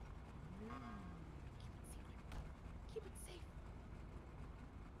 Keep it safe.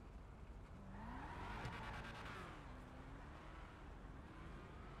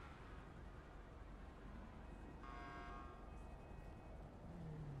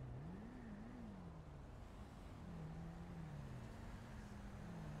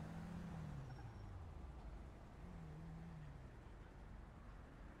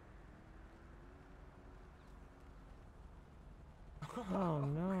 Oh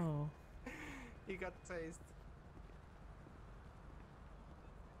no. He got tased.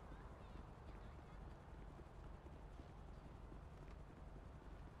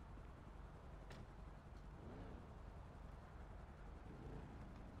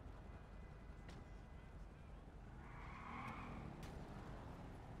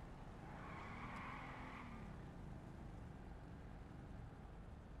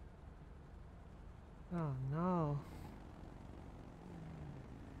 Oh no.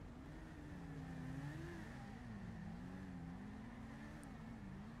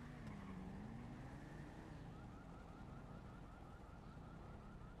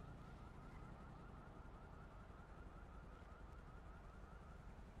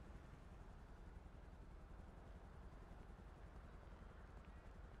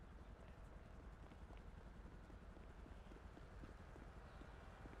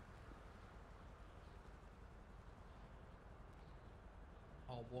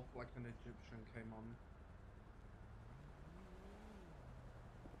 I'll walk like an Egyptian came on.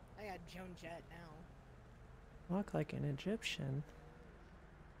 I got Joan Jett now. Walk like an Egyptian.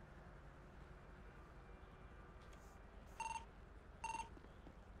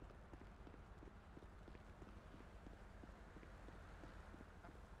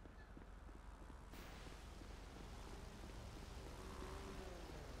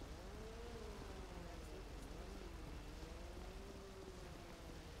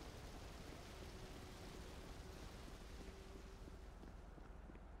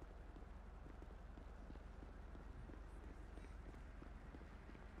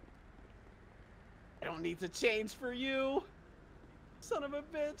 I don't need to change for you, son of a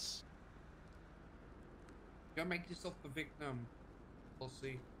bitch. Go make yourself the victim. We'll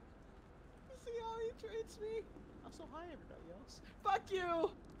see. You see how he treats me? I'm so high, everybody else. Fuck you!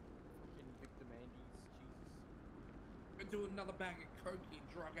 Fucking victim Andes, Jesus. Go do another bag of coke, you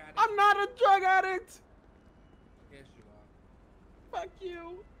drug addict. I'm not a drug addict! Yes, you are. Fuck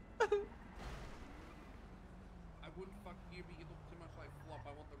you! I wouldn't fuck you, but you look too much like Flop.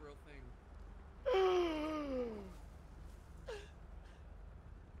 I want the real thing.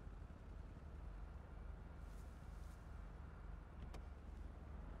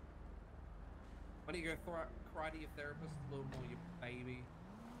 Why don't you go cry to your therapist a little more, you baby?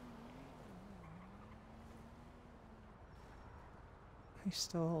 He's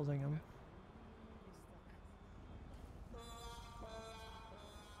still holding him.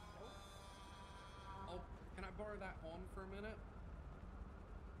 Oh, can I borrow that horn for a minute?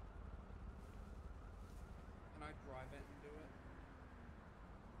 Can I drive it and do it?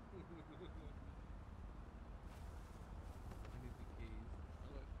 I need the keys.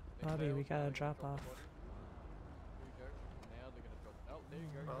 Bobby, we gotta drop off. There you go. Now they're gonna drop. Oh, there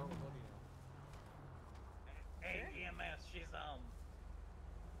you go. Oh. The body now. Hey, EMS, she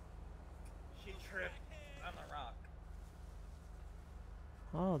tripped on the rock.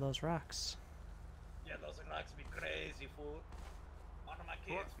 Oh, those rocks. Yeah, those rocks be crazy, fool. One of my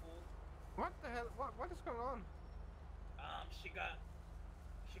kids, fool. What the hell? What is going on? She got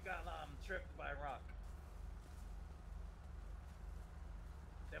tripped by a rock.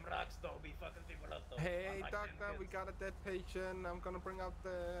 Them rocks though be fucking people up though. Hey, unlike them doctor, we kids. got a dead patient. I'm gonna bring out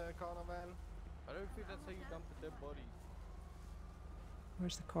the corner van. I don't think that's how you dump a dead body.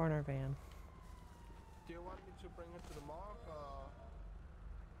 Where's the corner van? Do you want me to bring it to the morgue or?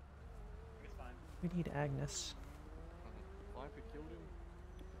 It's fine. We need Agnes. Viper killed him.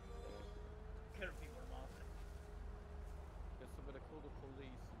 Kill people, mom. Guess I better call the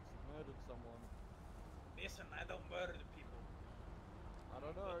police since he murdered someone. Listen, I don't murder the people. I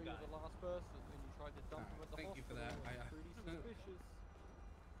don't know, you're the last person and you tried to dump him at the Thank you for hospital. that. That's pretty suspicious.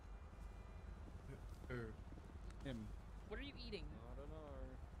 Who? Him. What are you eating? I don't know.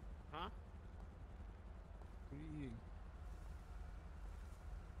 Huh? What are you eating?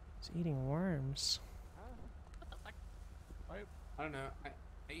 He's eating worms. I don't know. I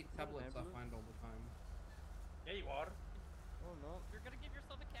eat tablets I find all the time. Yeah, you are. Oh no. You're gonna give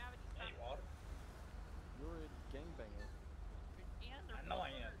yourself a cavity. Yeah, you are. You're a gangbanger. I know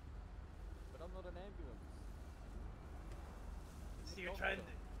I am. But I'm not an ambulance. See, you're trying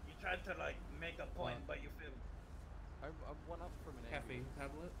to like make a point, What? but you feel. I'm one up from an Caffeine ambulance.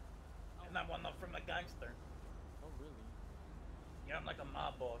 tablet? And I'm one up from a gangster. Oh really? Yeah, I'm like a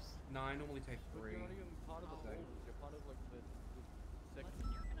mob boss. No, I normally take But 3. you're not even part of the Bolton. You're part of like the second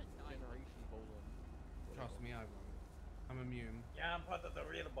generation Bolton. Trust me, I won't. I'm immune. Yeah, I'm part of the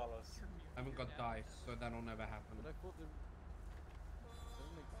real ballers. I haven't got dice, so that'll never happen. But I thought that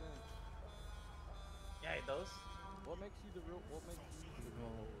doesn't make sense. Yeah, it does. What makes you the real? What makes you the real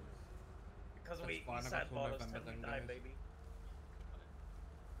Bolton? Because That's we fine, I got sad till ballers November till we then, die, guys. baby.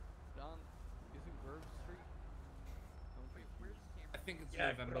 Don, isn't Grove Street? I think it's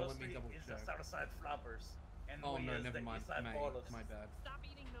Yeah, November. Grove Let me Street double is the check. south side floppers. And Oh we no, is never the mind. east side May, ballers. my bad. Stop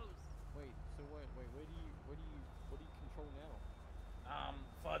eating those. Wait, so wait, where do you control now?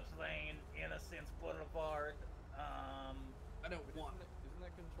 Fudge Lane, Innocence Boulevard, I don't want. Isn't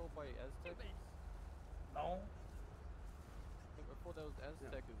that controlled by Aztecs? no, I thought that was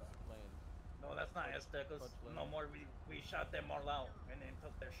Aztecs land. no, that's not Aztecas. Fudge Lane. No more, we shot them all out and then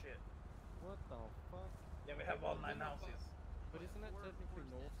took their shit. What the fuck? Yeah, we have all 9 houses. But isn't that technically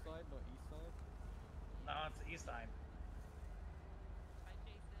north side, not east side? No, it's east side. Hi,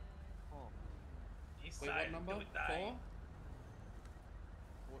 Jason. Oh. East Wait, side, what number? dude died.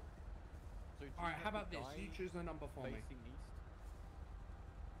 4? What? So Alright, how about this? You choose a number for me. facing east?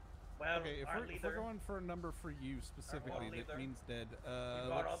 Well, Okay, if our we're leader, going for a number for you specifically, leader. that means dead. we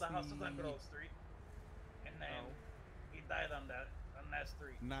got all let's the houses on see. Grove Street, and then he died on that that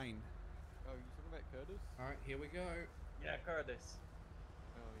street. 9. Oh, you talking about Curtis? All right, here we go. Yeah, Curtis.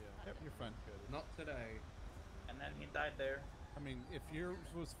 Oh yeah. Yep, you're fine. Curtis. Not today. And then he died there. I mean, if yours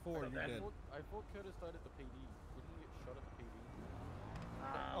was 4, you're dead. I thought Curtis died at the PD. Didn't he get shot at the PD?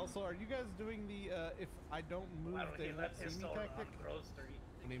 Also, are you guys doing the if I don't move, Well, they he won't left see his me soul tactic? on Grove Street.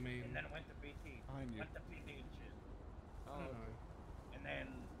 What do you mean? And then went to BT. Behind you. Went to PD and shit. Oh, okay. And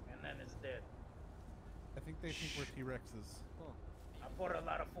then it's dead. I think they think we're T-Rexes. Huh. I poured a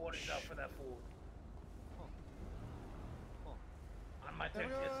lot of 40s out for that fool. On my 10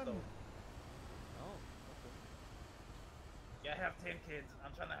 kids though. Oh, okay. Yeah, I have 10 kids.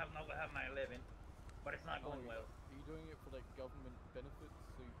 I'm trying to have my 11, but it's not going well. Are you doing it for like government benefits,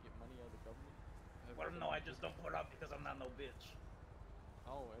 so you get money out of the government? Well, no, I just don't put up because I'm not no bitch.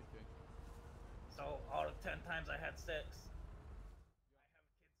 Oh, okay. So all the 10 times I had sex,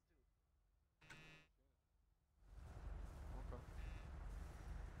 Okay.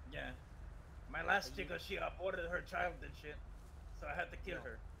 yeah. My last chick, she aborted her child and shit, so I had to kill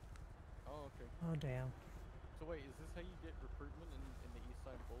her. Oh, okay. Oh, damn. So wait, is this how you get recruitment in the East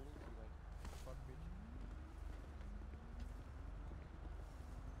Side Bowlers? You like, fuck bitch?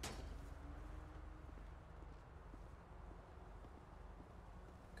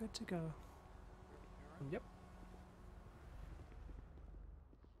 Good to go. Yep.